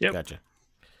 Yep. Gotcha.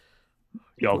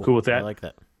 Y'all cool with that? I like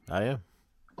that. I am.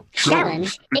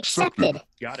 Challenge accepted.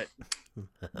 Got it.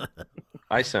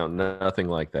 I sound nothing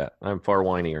like that. I'm far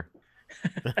whinier.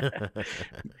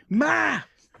 Ma,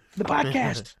 the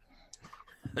podcast.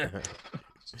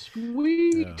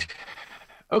 Sweet.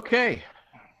 Okay.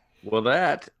 Well,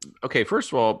 first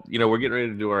of all, we're getting ready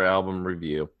to do our album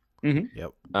review.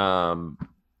 Yep. I'm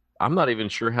not even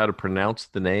sure how to pronounce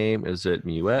the name. Is it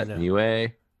Muet?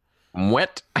 Mue?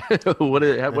 Mwet?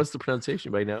 What's the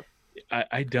pronunciation by now?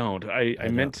 I don't. I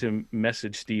meant to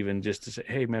message Steven just to say,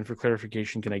 hey, man, for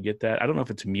clarification, can I get that? I don't know if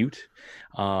it's mute,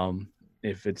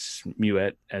 if it's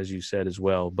Muet, as you said as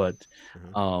well. But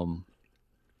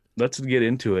let's get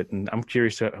into it. And I'm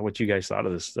curious what you guys thought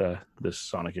of this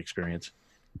Sonic experience.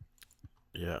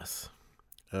 Yes.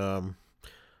 I'll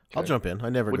jump in. I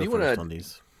never go first on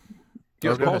these.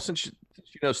 Paul, since you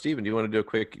know Steven, do you want to do a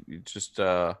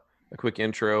quick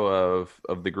intro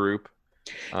of the group?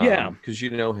 Yeah, because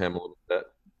you know him a little bit.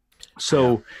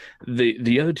 So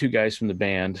the other two guys from the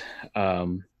band, I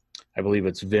believe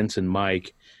it's Vince and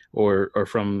Mike, are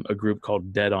from a group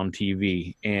called Dead on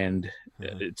TV, and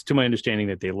it's to my understanding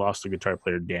that they lost their guitar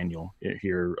player Daniel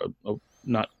here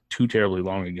not too terribly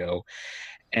long ago,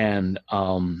 and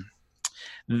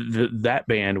that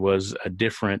band was a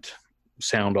different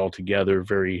sound altogether,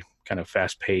 very kind of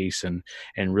fast pace and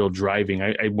real driving.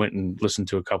 I went and listened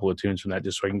to a couple of tunes from that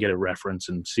just so I can get a reference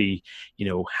and see,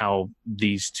 how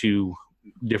these two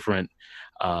different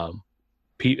I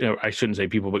shouldn't say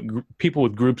people, but people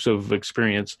with groups of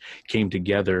experience came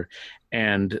together.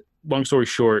 And long story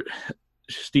short,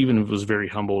 Steven was very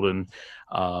humbled and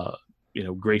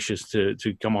gracious to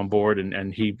come on board,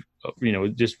 and he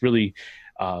just really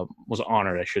was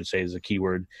honored, I should say, is a key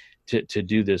word, to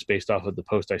do this based off of the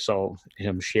post I saw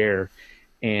him share.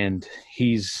 And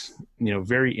he's,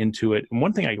 very into it. And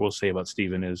one thing I will say about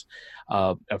Steven is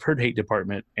I've heard Hate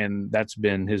Department, and that's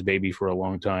been his baby for a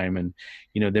long time. And,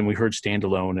 then we heard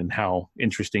Standalone and how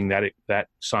interesting that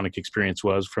Sonic experience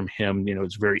was from him.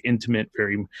 It's very intimate,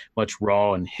 very much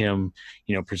raw, and him,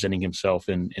 presenting himself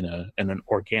in an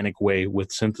organic way with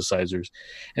synthesizers.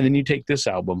 And then you take this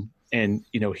album, and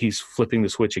he's flipping the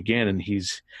switch again, and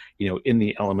he's in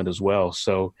the element as well.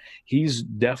 So he's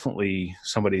definitely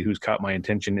somebody who's caught my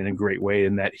attention in a great way,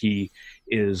 in that he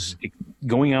is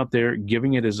going out there,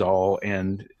 giving it his all,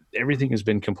 and everything has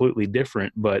been completely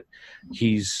different, but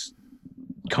he's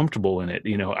comfortable in it.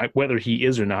 Whether he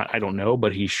is or not, I don't know,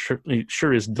 but he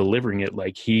sure is delivering it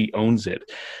like he owns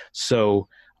it. So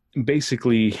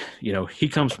basically, he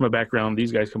comes from a background,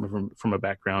 these guys come from a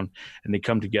background, and they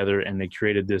come together and they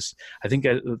created this, I think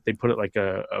they put it like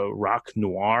a rock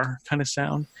noir kind of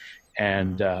sound.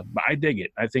 And I dig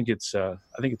it. I think it's a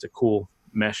cool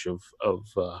mesh of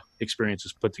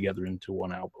experiences put together into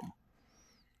one album.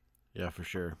 Yeah, for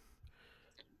sure.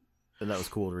 And that was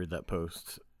cool to read that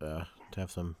post, to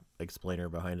have some explainer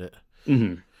behind it.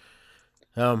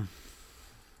 I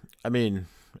mean,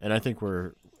 and I think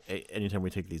anytime we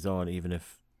take these on, even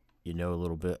if you know a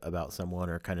little bit about someone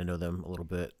or kind of know them a little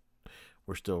bit,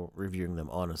 we're still reviewing them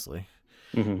honestly.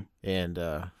 And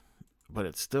but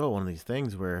it's still one of these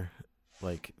things where,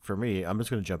 like, for me, I'm just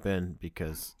going to jump in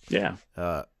because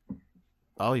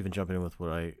I'll even jump in with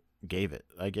what I gave it.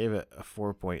 I gave it a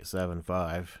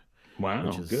 4.75. Wow,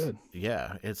 which is good.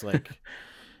 Yeah, it's like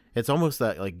it's almost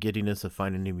that like giddiness of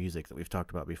finding new music that we've talked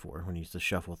about before, when you used to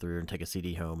shuffle through and take a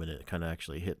CD home and it kind of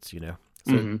actually hits,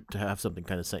 So to have something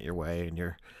kind of sent your way, and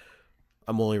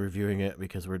I'm only reviewing it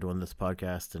because we're doing this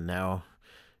podcast, and now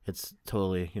it's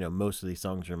totally, most of these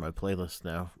songs are in my playlist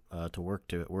now to work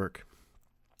to at work.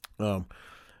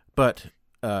 But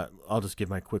I'll just give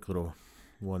my quick little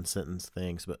one sentence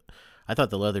things. But I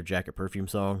thought the Leather Jacket Perfume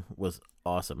song was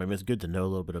awesome. I mean, it's good to know a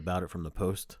little bit about it from the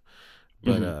post,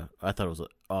 but I thought it was an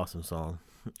awesome song.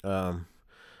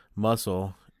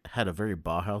 Muscle had a very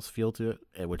Bauhaus feel to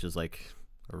it, which is like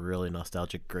a really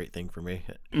nostalgic, great thing for me.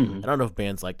 I don't know if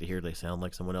bands like to hear they sound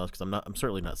like someone else, because I'm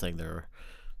certainly not saying they're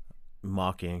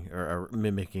mocking or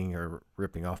mimicking or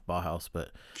ripping off Bauhaus,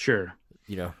 but Sure.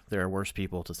 there are worse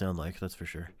people to sound like, that's for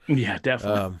sure. Yeah,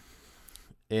 definitely.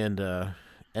 And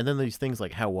then these things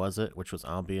like How Was It, which was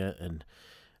ambient, and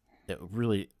it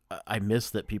really, I miss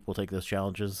that people take those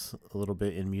challenges a little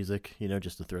bit in music,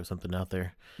 just to throw something out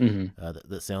there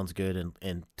that sounds good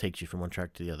and takes you from one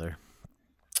track to the other.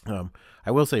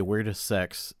 I will say Weirdest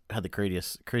Sex had the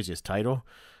craziest title,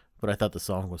 but I thought the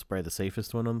song was probably the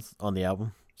safest one on the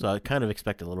album. So I kind of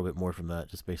expected a little bit more from that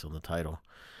just based on the title.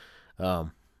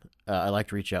 I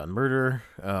liked Reach Out and Murder.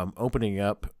 Opening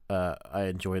up, I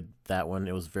enjoyed that one.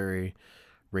 It was very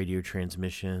Radio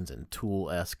Transmissions and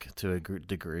Tool-esque to a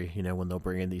degree, when they'll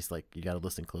bring in these, like, you got to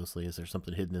listen closely. Is there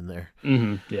something hidden in there?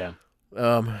 Yeah.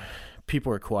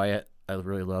 People Are Quiet. I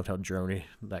really loved how droney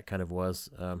that kind of was.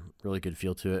 Really good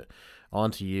feel to it. On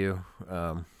to You.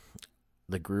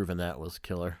 The groove in that was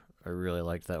killer. I really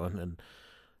liked that one, and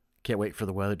can't wait for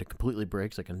the weather to completely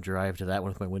break so I can drive to that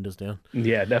one with my windows down.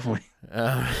 Yeah, definitely.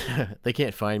 They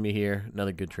Can't Find Me Here.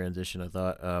 Another good transition, I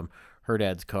thought. Her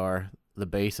Dad's Car. The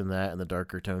bass in that and the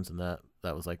darker tones in that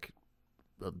was like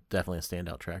definitely a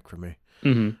standout track for me.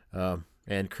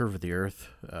 And Curve of the Earth.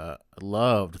 I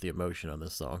loved the emotion on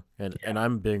this song, and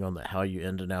I'm big on how you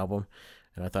end an album,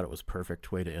 and I thought it was a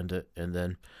perfect way to end it. And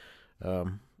then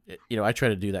I try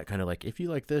to do that kind of like, if you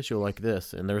like this, you'll like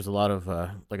this. And there's a lot of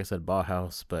like I said,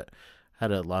 Bauhaus, but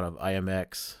had a lot of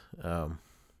IMX,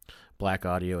 Black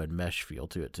Audio, and Mesh feel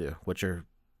to it too, which are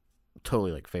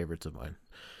totally like favorites of mine.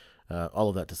 All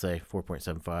of that to say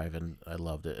 4.75, and I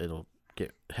loved it. It'll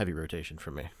get heavy rotation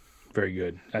from me. Very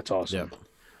good. That's awesome. Yep.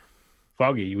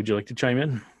 Foggy, would you like to chime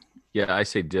in? Yeah, I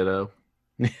say ditto.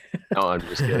 No, I'm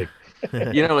just kidding.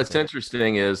 What's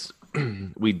interesting is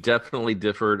we definitely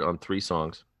differed on 3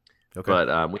 songs. Okay.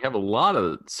 But we have a lot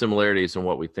of similarities in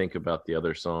what we think about the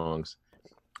other songs.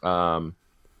 The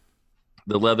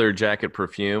Leather Jacket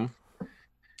Perfume,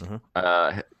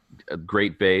 a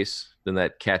great bass. Then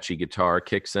that catchy guitar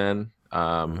kicks in.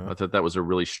 I thought that was a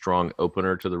really strong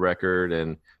opener to the record,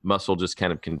 and Muscle just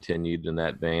kind of continued in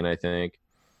that vein, I think.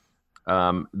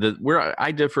 Where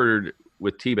I differed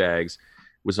with Teabags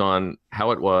was on How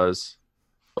It Was,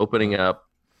 Opening Up,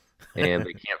 and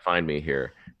They Can't Find Me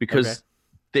Here, because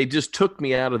they just took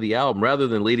me out of the album rather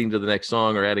than leading to the next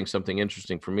song or adding something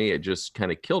interesting for me. It just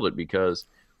kind of killed it, because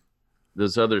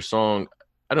this other song,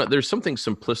 there's something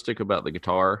simplistic about the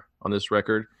guitar on this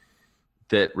record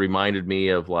that reminded me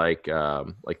of like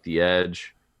The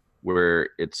Edge, where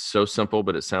it's so simple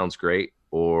but it sounds great,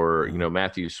 or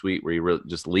Matthew Sweet, where you really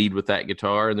just lead with that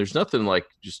guitar, and there's nothing like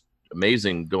just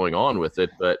amazing going on with it,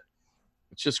 but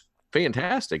it's just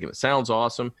fantastic and it sounds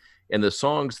awesome. And the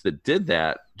songs that did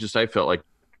that, just I felt like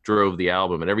drove the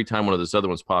album, and every time one of those other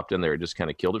ones popped in there, it just kind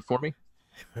of killed it for me.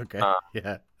 Okay.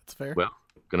 Yeah, that's fair. Well,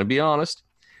 gonna be honest,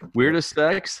 Weirdest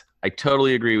Sex, I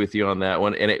totally agree with you on that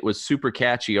one, and it was super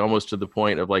catchy, almost to the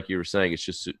point of, like you were saying, it's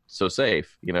just so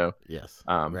safe, Yes.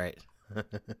 Right.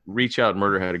 Reach Out and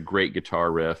Murder had a great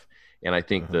guitar riff, and I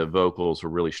think the vocals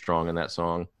were really strong in that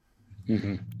song.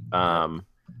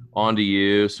 On to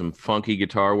You, some funky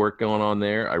guitar work going on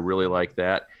there. I really like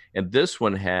that. And this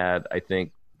one had, I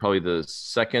think, probably the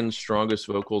second strongest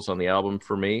vocals on the album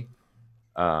for me.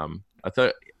 I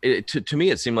thought, to me,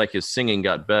 it seemed like his singing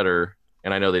got better.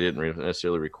 And I know they didn't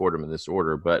necessarily record him in this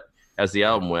order, but as the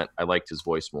album went, I liked his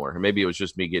voice more. And maybe it was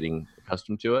just me getting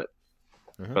accustomed to it,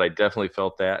 but I definitely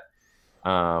felt that.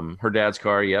 Her Dad's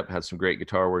Car, had some great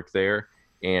guitar work there.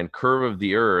 And Curve of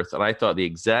the Earth, and I thought the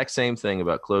exact same thing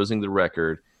about closing the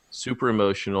record. Super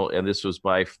emotional, and this was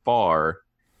by far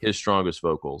his strongest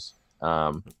vocals.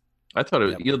 I thought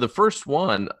it, the first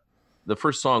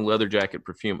song, Leather Jacket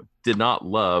Perfume, did not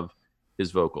love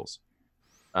his vocals.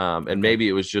 And maybe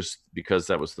it was just because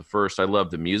that was the first. I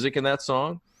loved the music in that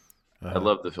song. I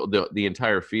loved the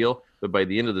entire feel. But by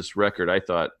the end of this record, I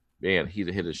thought, man, he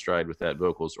hit his stride with that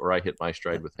vocals, or I hit my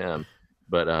stride with him.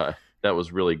 But that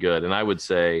was really good. And I would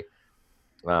say,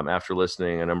 after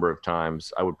listening a number of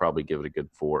times, I would probably give it a good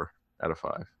 4 out of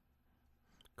 5.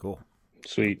 Cool.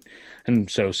 Sweet. And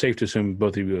so safe to assume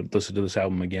both of you would listen to this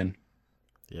album again.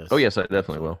 Yes. Oh, yes, I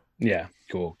definitely will. Yeah,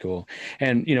 cool.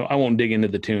 And, I won't dig into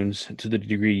the tunes to the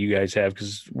degree you guys have,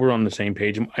 because we're on the same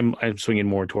page. I'm swinging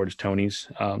more towards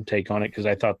Tony's take on it, because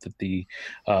I thought that the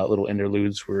little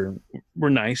interludes were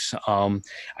nice.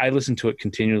 I listened to it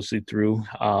continuously through.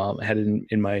 I had it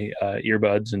in my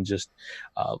earbuds and just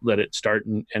let it start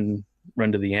and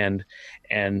run to the end.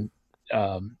 And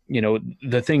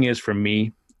the thing is for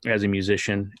me as a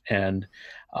musician and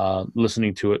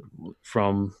listening to it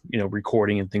from,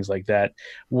 recording and things like that,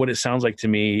 what it sounds like to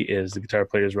me is the guitar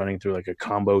player is running through like a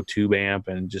combo tube amp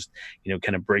and just,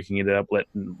 kind of breaking it up,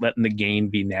 letting the gain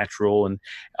be natural. And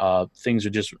things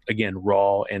are just, again,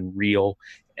 raw and real.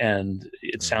 And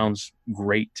it sounds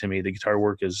great to me. The guitar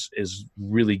work is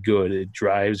really good. It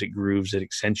drives, it grooves, it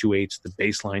accentuates. The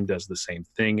bass line does the same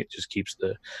thing. It just keeps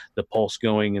the pulse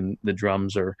going, and the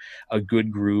drums are a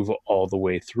good groove all the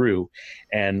way through.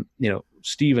 And,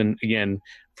 Steven, again,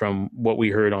 from what we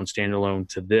heard on Standalone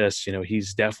to this,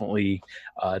 he's definitely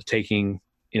taking,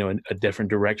 a different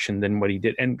direction than what he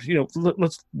did. And,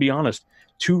 let's be honest,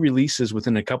 2 releases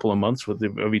within a couple of months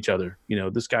of each other.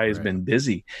 This guy has been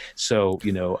busy. So,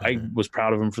 I was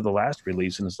proud of him for the last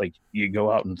release. And it's like, you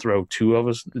go out and throw two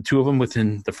of them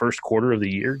within the first quarter of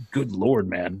the year. Good Lord,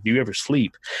 man. Do you ever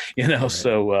sleep?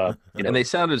 So, and they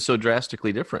sounded so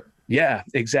drastically different. Yeah,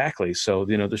 exactly. So,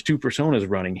 there's 2 personas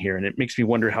running here, and it makes me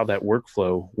wonder how that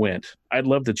workflow went. I'd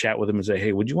love to chat with him and say,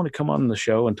 hey, would you want to come on the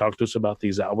show and talk to us about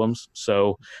these albums?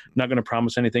 So I'm not going to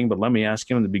promise anything, but let me ask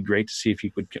him. It'd be great to see if he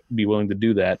could be willing to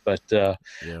do that. But I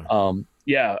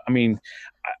mean,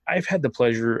 I've had the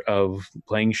pleasure of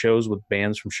playing shows with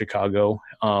bands from Chicago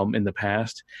in the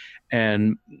past.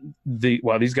 And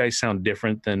while these guys sound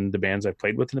different than the bands I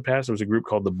played with in the past, there was a group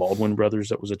called the Baldwin Brothers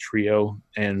that was a trio,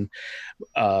 and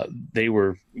they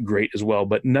were great as well.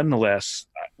 But nonetheless,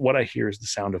 what I hear is the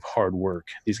sound of hard work.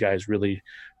 These guys really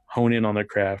hone in on their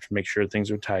craft, make sure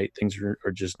things are tight, things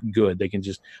are just good. They can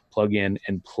just plug in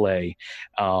and play.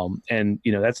 And,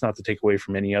 that's not to take away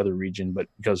from any other region, but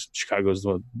because Chicago is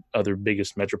the other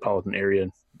biggest metropolitan area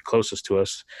closest to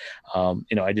us,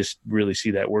 I just really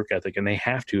see that work ethic, and they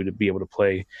have to be able to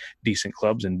play decent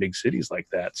clubs in big cities like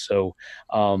that. So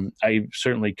I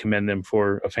certainly commend them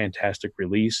for a fantastic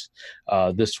release.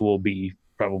 This will be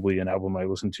probably an album I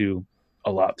listen to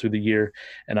a lot through the year,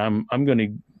 and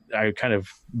I kind of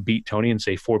beat Tony and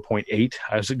say 4.8.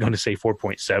 I was going to say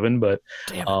 4.7, but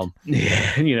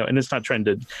and it's not trying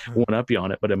to one up you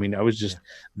on it, but I mean, I was just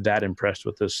that impressed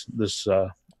with this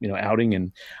outing,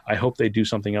 and I hope they do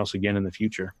something else again in the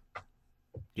future.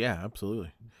 Yeah,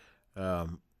 absolutely.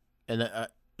 And I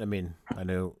mean, I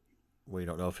know we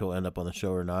don't know if he'll end up on the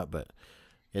show or not, but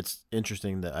it's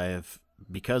interesting that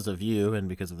because of you and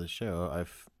because of the show,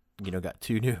 I've got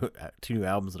two new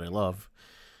albums that I love.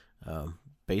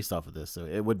 Based off of this, so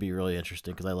it would be really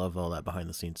interesting because I love all that behind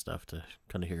the scenes stuff to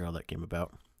kind of hear how that came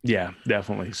about. Yeah,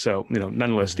 definitely. So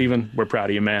nonetheless, Steven, we're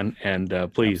proud of you, man,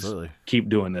 and please keep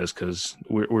doing this because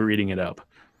we're eating it up.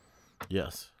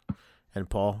 Yes, and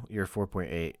Paul, you're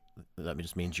 4.8. That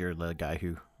just means you're the guy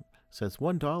who says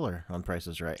 $1 on Price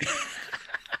is Right.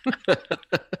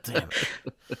 Damn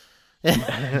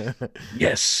it!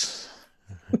 Yes,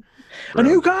 a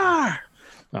new car.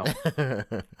 Oh.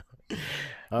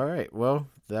 All right. Well,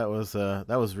 that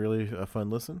was really a fun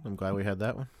listen. I'm glad we had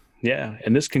that one. Yeah,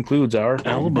 and this concludes our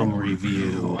album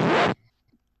review.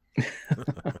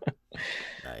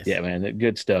 Nice. Yeah, man,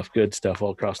 good stuff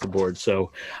all across the board.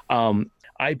 So,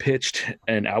 I pitched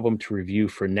an album to review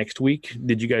for next week.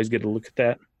 Did you guys get a look at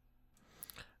that?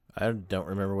 I don't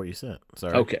remember what you sent.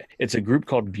 Sorry. Okay, it's a group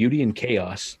called Beauty and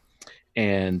Chaos,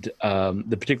 and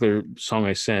the particular song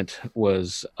I sent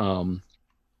was.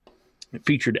 It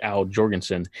featured Al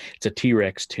Jorgensen. It's a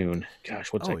T-Rex tune.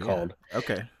 Gosh, what's that called?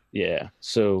 Okay. Yeah.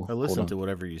 So I listened to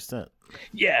whatever you sent.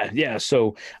 Yeah.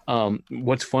 So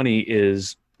what's funny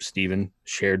is Steven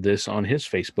shared this on his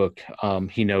Facebook.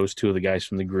 He knows 2 of the guys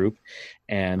from the group,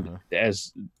 and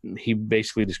as he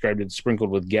basically described it, sprinkled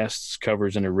with guests,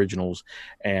 covers, and originals.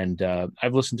 And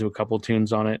I've listened to a couple of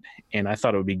tunes on it, and I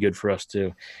thought it would be good for us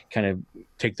to kind of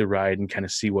take the ride and kind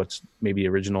of see what's maybe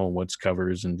original, what's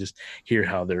covers, and just hear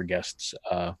how their guests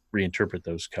reinterpret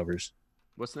those covers.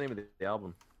 What's the name of the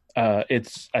album? I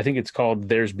think it's called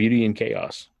There's Beauty in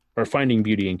Chaos, or Finding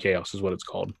Beauty in Chaos is what it's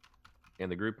called.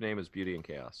 And the group name is Beauty and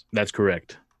Chaos. That's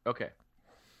correct. Okay.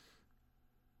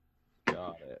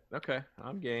 Got it. Okay.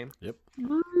 I'm game. Yep.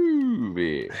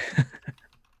 Groovy.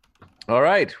 All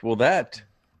right. Well, that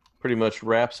pretty much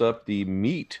wraps up the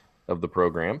meat of the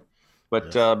program.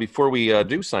 But before we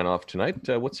do sign off tonight,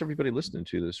 what's everybody listening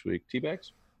to this week?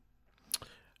 Teabags?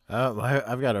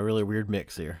 I've got a really weird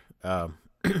mix here.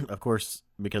 Of course,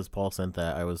 because Paul sent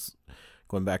that, I was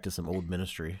going back to some old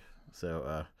Ministry.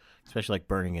 So, especially like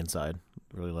Burning Inside.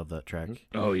 Really love that track.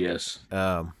 Oh, yes.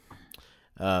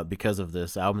 Because of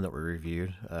this album that we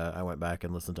reviewed, I went back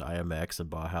and listened to IMX and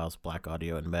Bauhaus, Black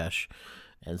Audio, and Mesh.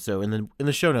 And so in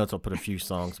the show notes, I'll put a few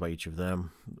songs by each of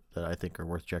them that I think are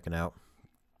worth checking out.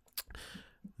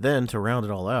 Then to round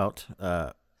it all out,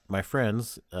 my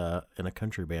friends in a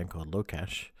country band called Low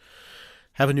Cash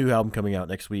have a new album coming out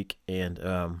next week,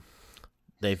 and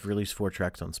they've released 4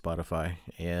 tracks on Spotify,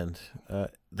 and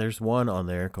there's one on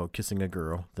there called Kissing a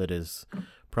Girl that is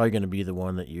probably going to be the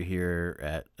one that you hear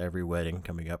at every wedding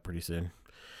coming up pretty soon.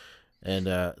 And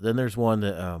then there's one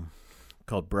that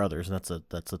called Brothers, and that's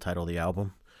the title of the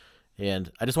album.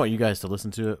 And I just want you guys to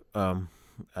listen to it.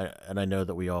 I know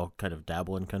that we all kind of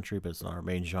dabble in country, but it's not our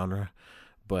main genre.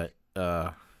 But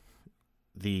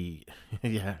the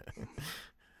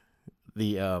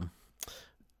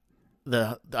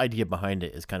idea behind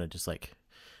it is kind of just like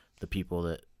the people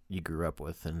that you grew up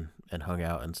with and hung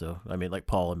out. And so, I mean, like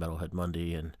Paul and Metalhead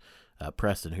Monday and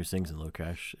Preston, who sings in Low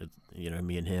Cash,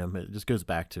 me and him, it just goes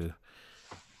back to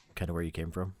kind of where you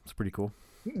came from. It's pretty cool.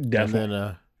 Definitely. And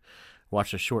then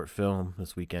watched a short film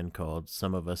this weekend called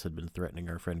Some of Us Had Been Threatening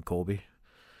Our Friend Colby,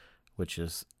 which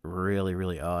is really,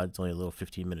 really odd. It's only a little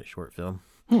 15-minute short film.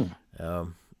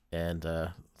 And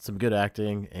some good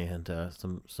acting and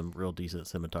some real decent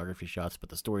cinematography shots, but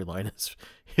the storyline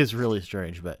is really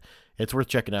strange. But it's worth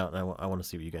checking out, and I want to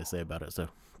see what you guys say about it. So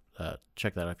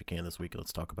check that out if you can this week.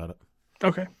 Let's talk about it.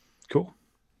 Okay, cool.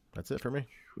 That's it for me.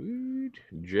 Sweet.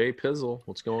 Jay Pizzle,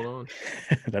 what's going on?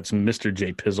 That's Mr.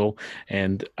 J Pizzle,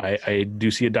 and I do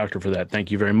see a doctor for that.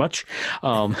 Thank you very much.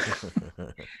 I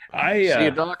see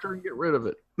a doctor and get rid of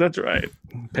it. That's right.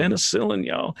 Penicillin,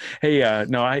 y'all. Hey,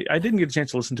 no, I didn't get a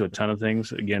chance to listen to a ton of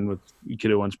things. Again, with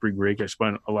Kiddo on Spring Break, I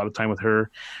spent a lot of time with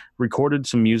her, recorded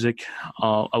some music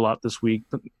a lot this week.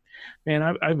 But,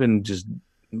 man, I've been just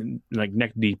like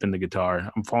neck deep in the guitar.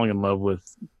 I'm falling in love with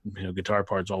guitar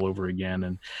parts all over again.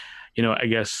 And I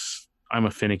guess I'm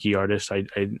a finicky artist.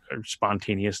 I'm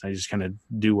spontaneous, and I just kind of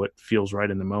do what feels right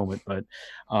in the moment. But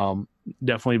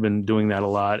definitely been doing that a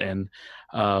lot. And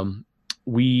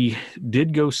we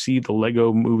did go see the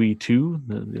Lego Movie 2,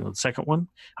 the second one.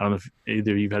 I don't know if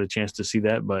either of you've had a chance to see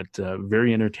that, but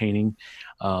very entertaining.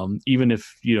 Even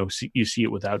if you see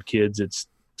it without kids, it's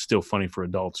still funny for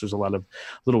adults. There's a lot of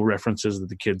little references that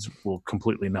the kids will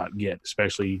completely not get,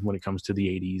 especially when it comes to the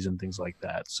 80s and things like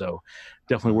that. So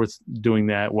definitely worth doing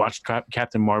that. Watched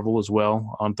Captain Marvel as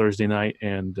well on Thursday night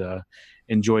and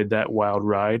enjoyed that wild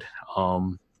ride.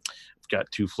 I've got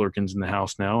 2 Flurkins in the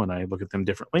house now, and I look at them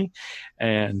differently.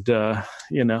 And Watch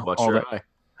all your that. eye.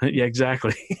 Yeah,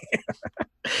 exactly.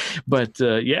 But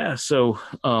so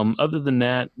other than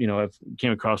that, I've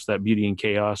came across that Beauty and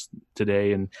Chaos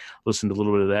today and listened to a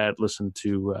little bit of that, listened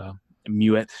to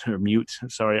Mute.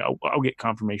 Sorry, I'll get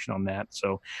confirmation on that.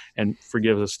 So, and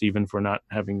forgive us, Stephen, for not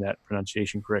having that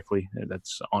pronunciation correctly.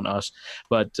 That's on us.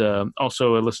 But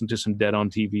also, I listened to some Dead on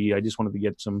TV. I just wanted to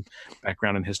get some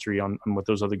background and history on what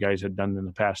those other guys had done in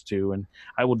the past too. And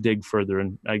I will dig further,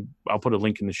 and I'll put a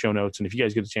link in the show notes. And if you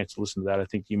guys get a chance to listen to that, I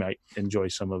think you might enjoy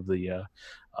some of the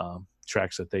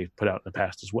tracks that they've put out in the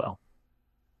past as well.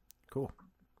 Cool.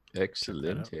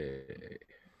 Excellent.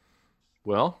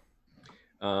 Well,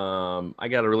 I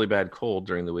got a really bad cold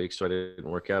during the week, so I didn't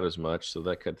work out as much. So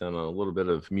that cut down on a little bit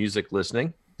of music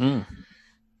listening. But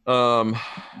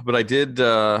I did,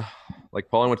 like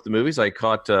Paul, I went to the movies. I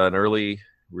caught an early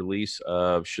release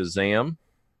of Shazam,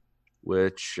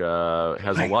 which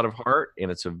has a lot of heart,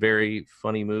 and it's a very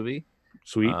funny movie.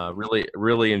 Sweet. Really,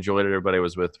 really enjoyed it. Everybody I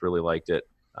was with really liked it.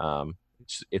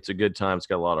 It's a good time. It's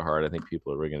got a lot of heart. I think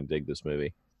people are really going to dig this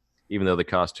movie, even though the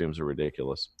costumes are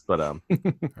ridiculous. But are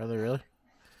they really?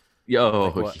 They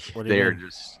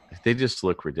just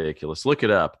look ridiculous. Look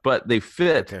it up. But they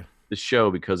fit the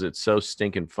show because it's so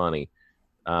stinking funny.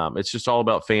 It's just all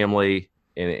about family,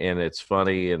 and it's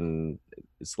funny, and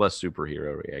it's less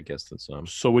superhero-y, I guess, than some.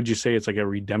 So would you say it's like a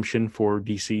redemption for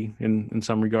DC in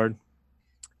some regard?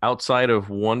 Outside of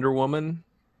Wonder Woman,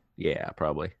 yeah,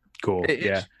 probably. Cool.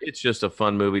 It's just a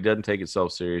fun movie. Doesn't take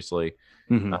itself seriously.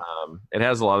 Mm-hmm. It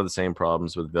has a lot of the same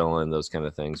problems with villain and those kind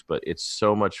of things, but it's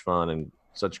so much fun and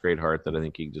such great heart that I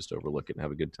think you can just overlook it and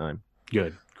have a good time.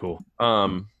 Good. Cool.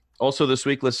 Also this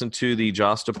week, listened to the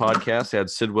Josta podcast. It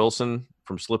had Sid Wilson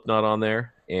from Slipknot on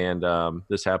there, and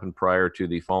this happened prior to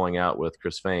the falling out with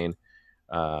Chris Fane.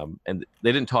 And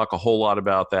they didn't talk a whole lot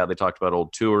about that. They talked about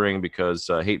old touring because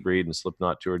Hatebreed and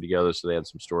Slipknot toured together, so they had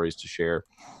some stories to share.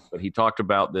 But he talked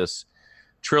about this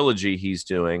trilogy he's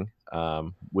doing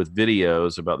with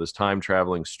videos about this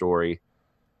time-traveling story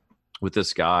with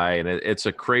this guy. And it's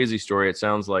a crazy story. It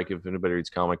sounds like, if anybody reads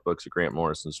comic books, a Grant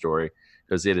Morrison story,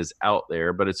 because it is out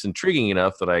there. But it's intriguing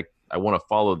enough that I want to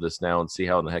follow this now and see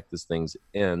how in the heck this thing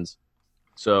ends.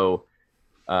 So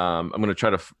I'm going to try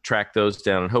to track those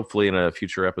down, and hopefully in a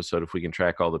future episode, if we can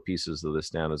track all the pieces of this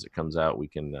down as it comes out, we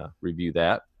can review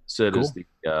that. Sid is the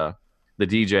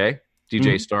DJ,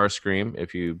 Starscream.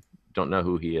 If you don't know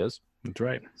who he is. That's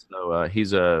right. So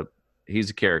he's a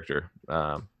character,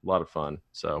 a lot of fun.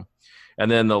 So, and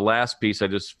then the last piece, I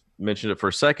just mentioned it for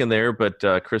a second there,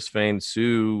 but Chris Fane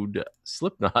sued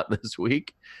Slipknot this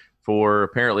week for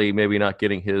apparently maybe not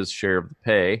getting his share of the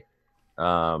pay.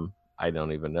 I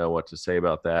don't even know what to say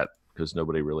about that because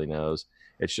nobody really knows.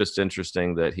 It's just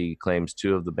interesting that he claims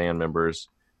 2 of the band members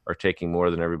are taking more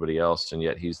than everybody else, and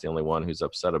yet he's the only one who's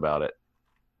upset about it.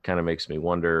 Kind of makes me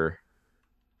wonder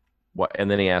what. And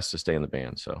then he asked to stay in the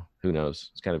band, so who knows?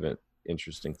 It's kind of an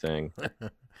interesting thing.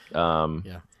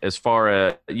 As far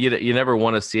as you never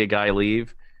want to see a guy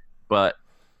leave, but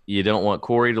you don't want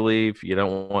Corey to leave, you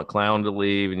don't want Clown to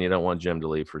leave, and you don't want Jim to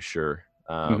leave for sure.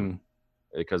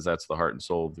 Because that's the heart and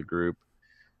soul of the group.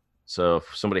 So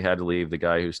if somebody had to leave, the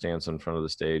guy who stands in front of the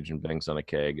stage and bangs on a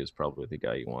keg is probably the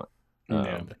guy you want.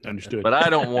 Understood. But I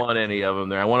don't want any of them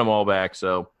there. I want them all back.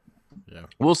 So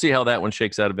we'll see how that one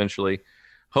shakes out eventually.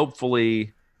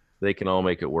 Hopefully they can all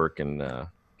make it work and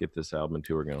get this album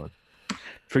tour going.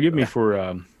 Forgive me for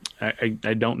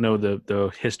I don't know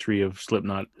the history of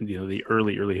Slipknot, the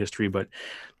early history, but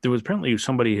there was apparently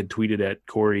somebody had tweeted at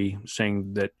Corey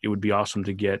saying that it would be awesome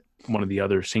to get one of the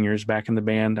other singers back in the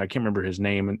band. I can't remember his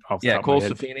name off the top Cole of my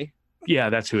head. Safini.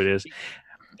 Yeah, that's who it is.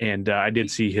 And I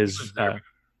did see his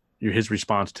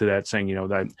response to that, saying,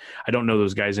 that I don't know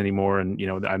those guys anymore, and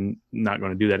I'm not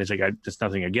going to do that. It's like it's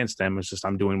nothing against them. It's just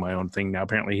I'm doing my own thing now.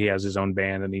 Apparently, he has his own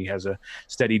band and he has a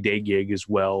steady day gig as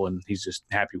well, and he's just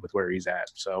happy with where he's at.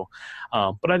 So,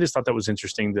 but I just thought that was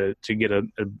interesting to get a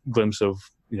glimpse of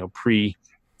pre,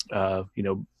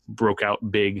 broke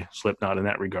out big Slipknot in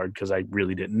that regard, because I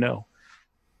really didn't know.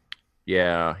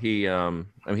 Yeah, he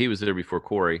he was there before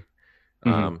Corey.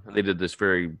 They did this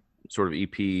very sort of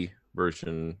EP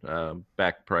version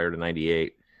back prior to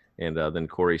 98, and then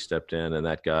Corey stepped in, and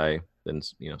that guy then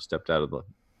stepped out of the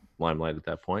limelight at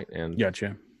that point, and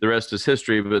Gotcha. The rest is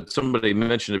history. But somebody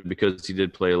mentioned it because he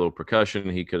did play a little percussion.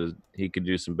 He could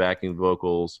do some backing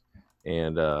vocals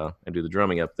and do the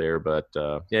drumming up there, but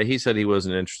he said he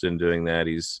wasn't interested in doing that.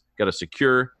 He's got a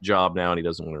secure job now and he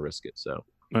doesn't want to risk it. So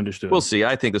Understood. We'll see.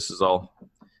 I think this is all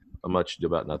a much ado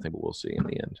about nothing, but we'll see in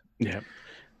the end. Yeah.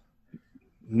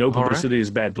 No publicity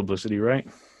is bad publicity, right?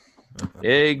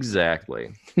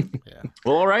 Exactly.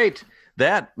 Well, all right.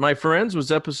 That, my friends,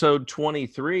 was episode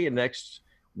 23. And next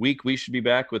week, we should be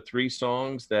back with 3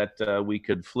 songs that we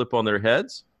could flip on their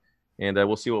heads. And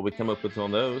we'll see what we come up with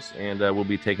on those. And we'll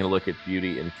be taking a look at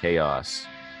Beauty and Chaos.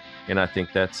 And I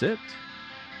think that's it.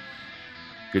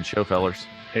 Good show, fellers.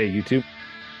 Hey, you too.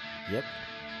 Yep.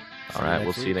 All right.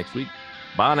 We'll see you next week.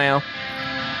 Bye now.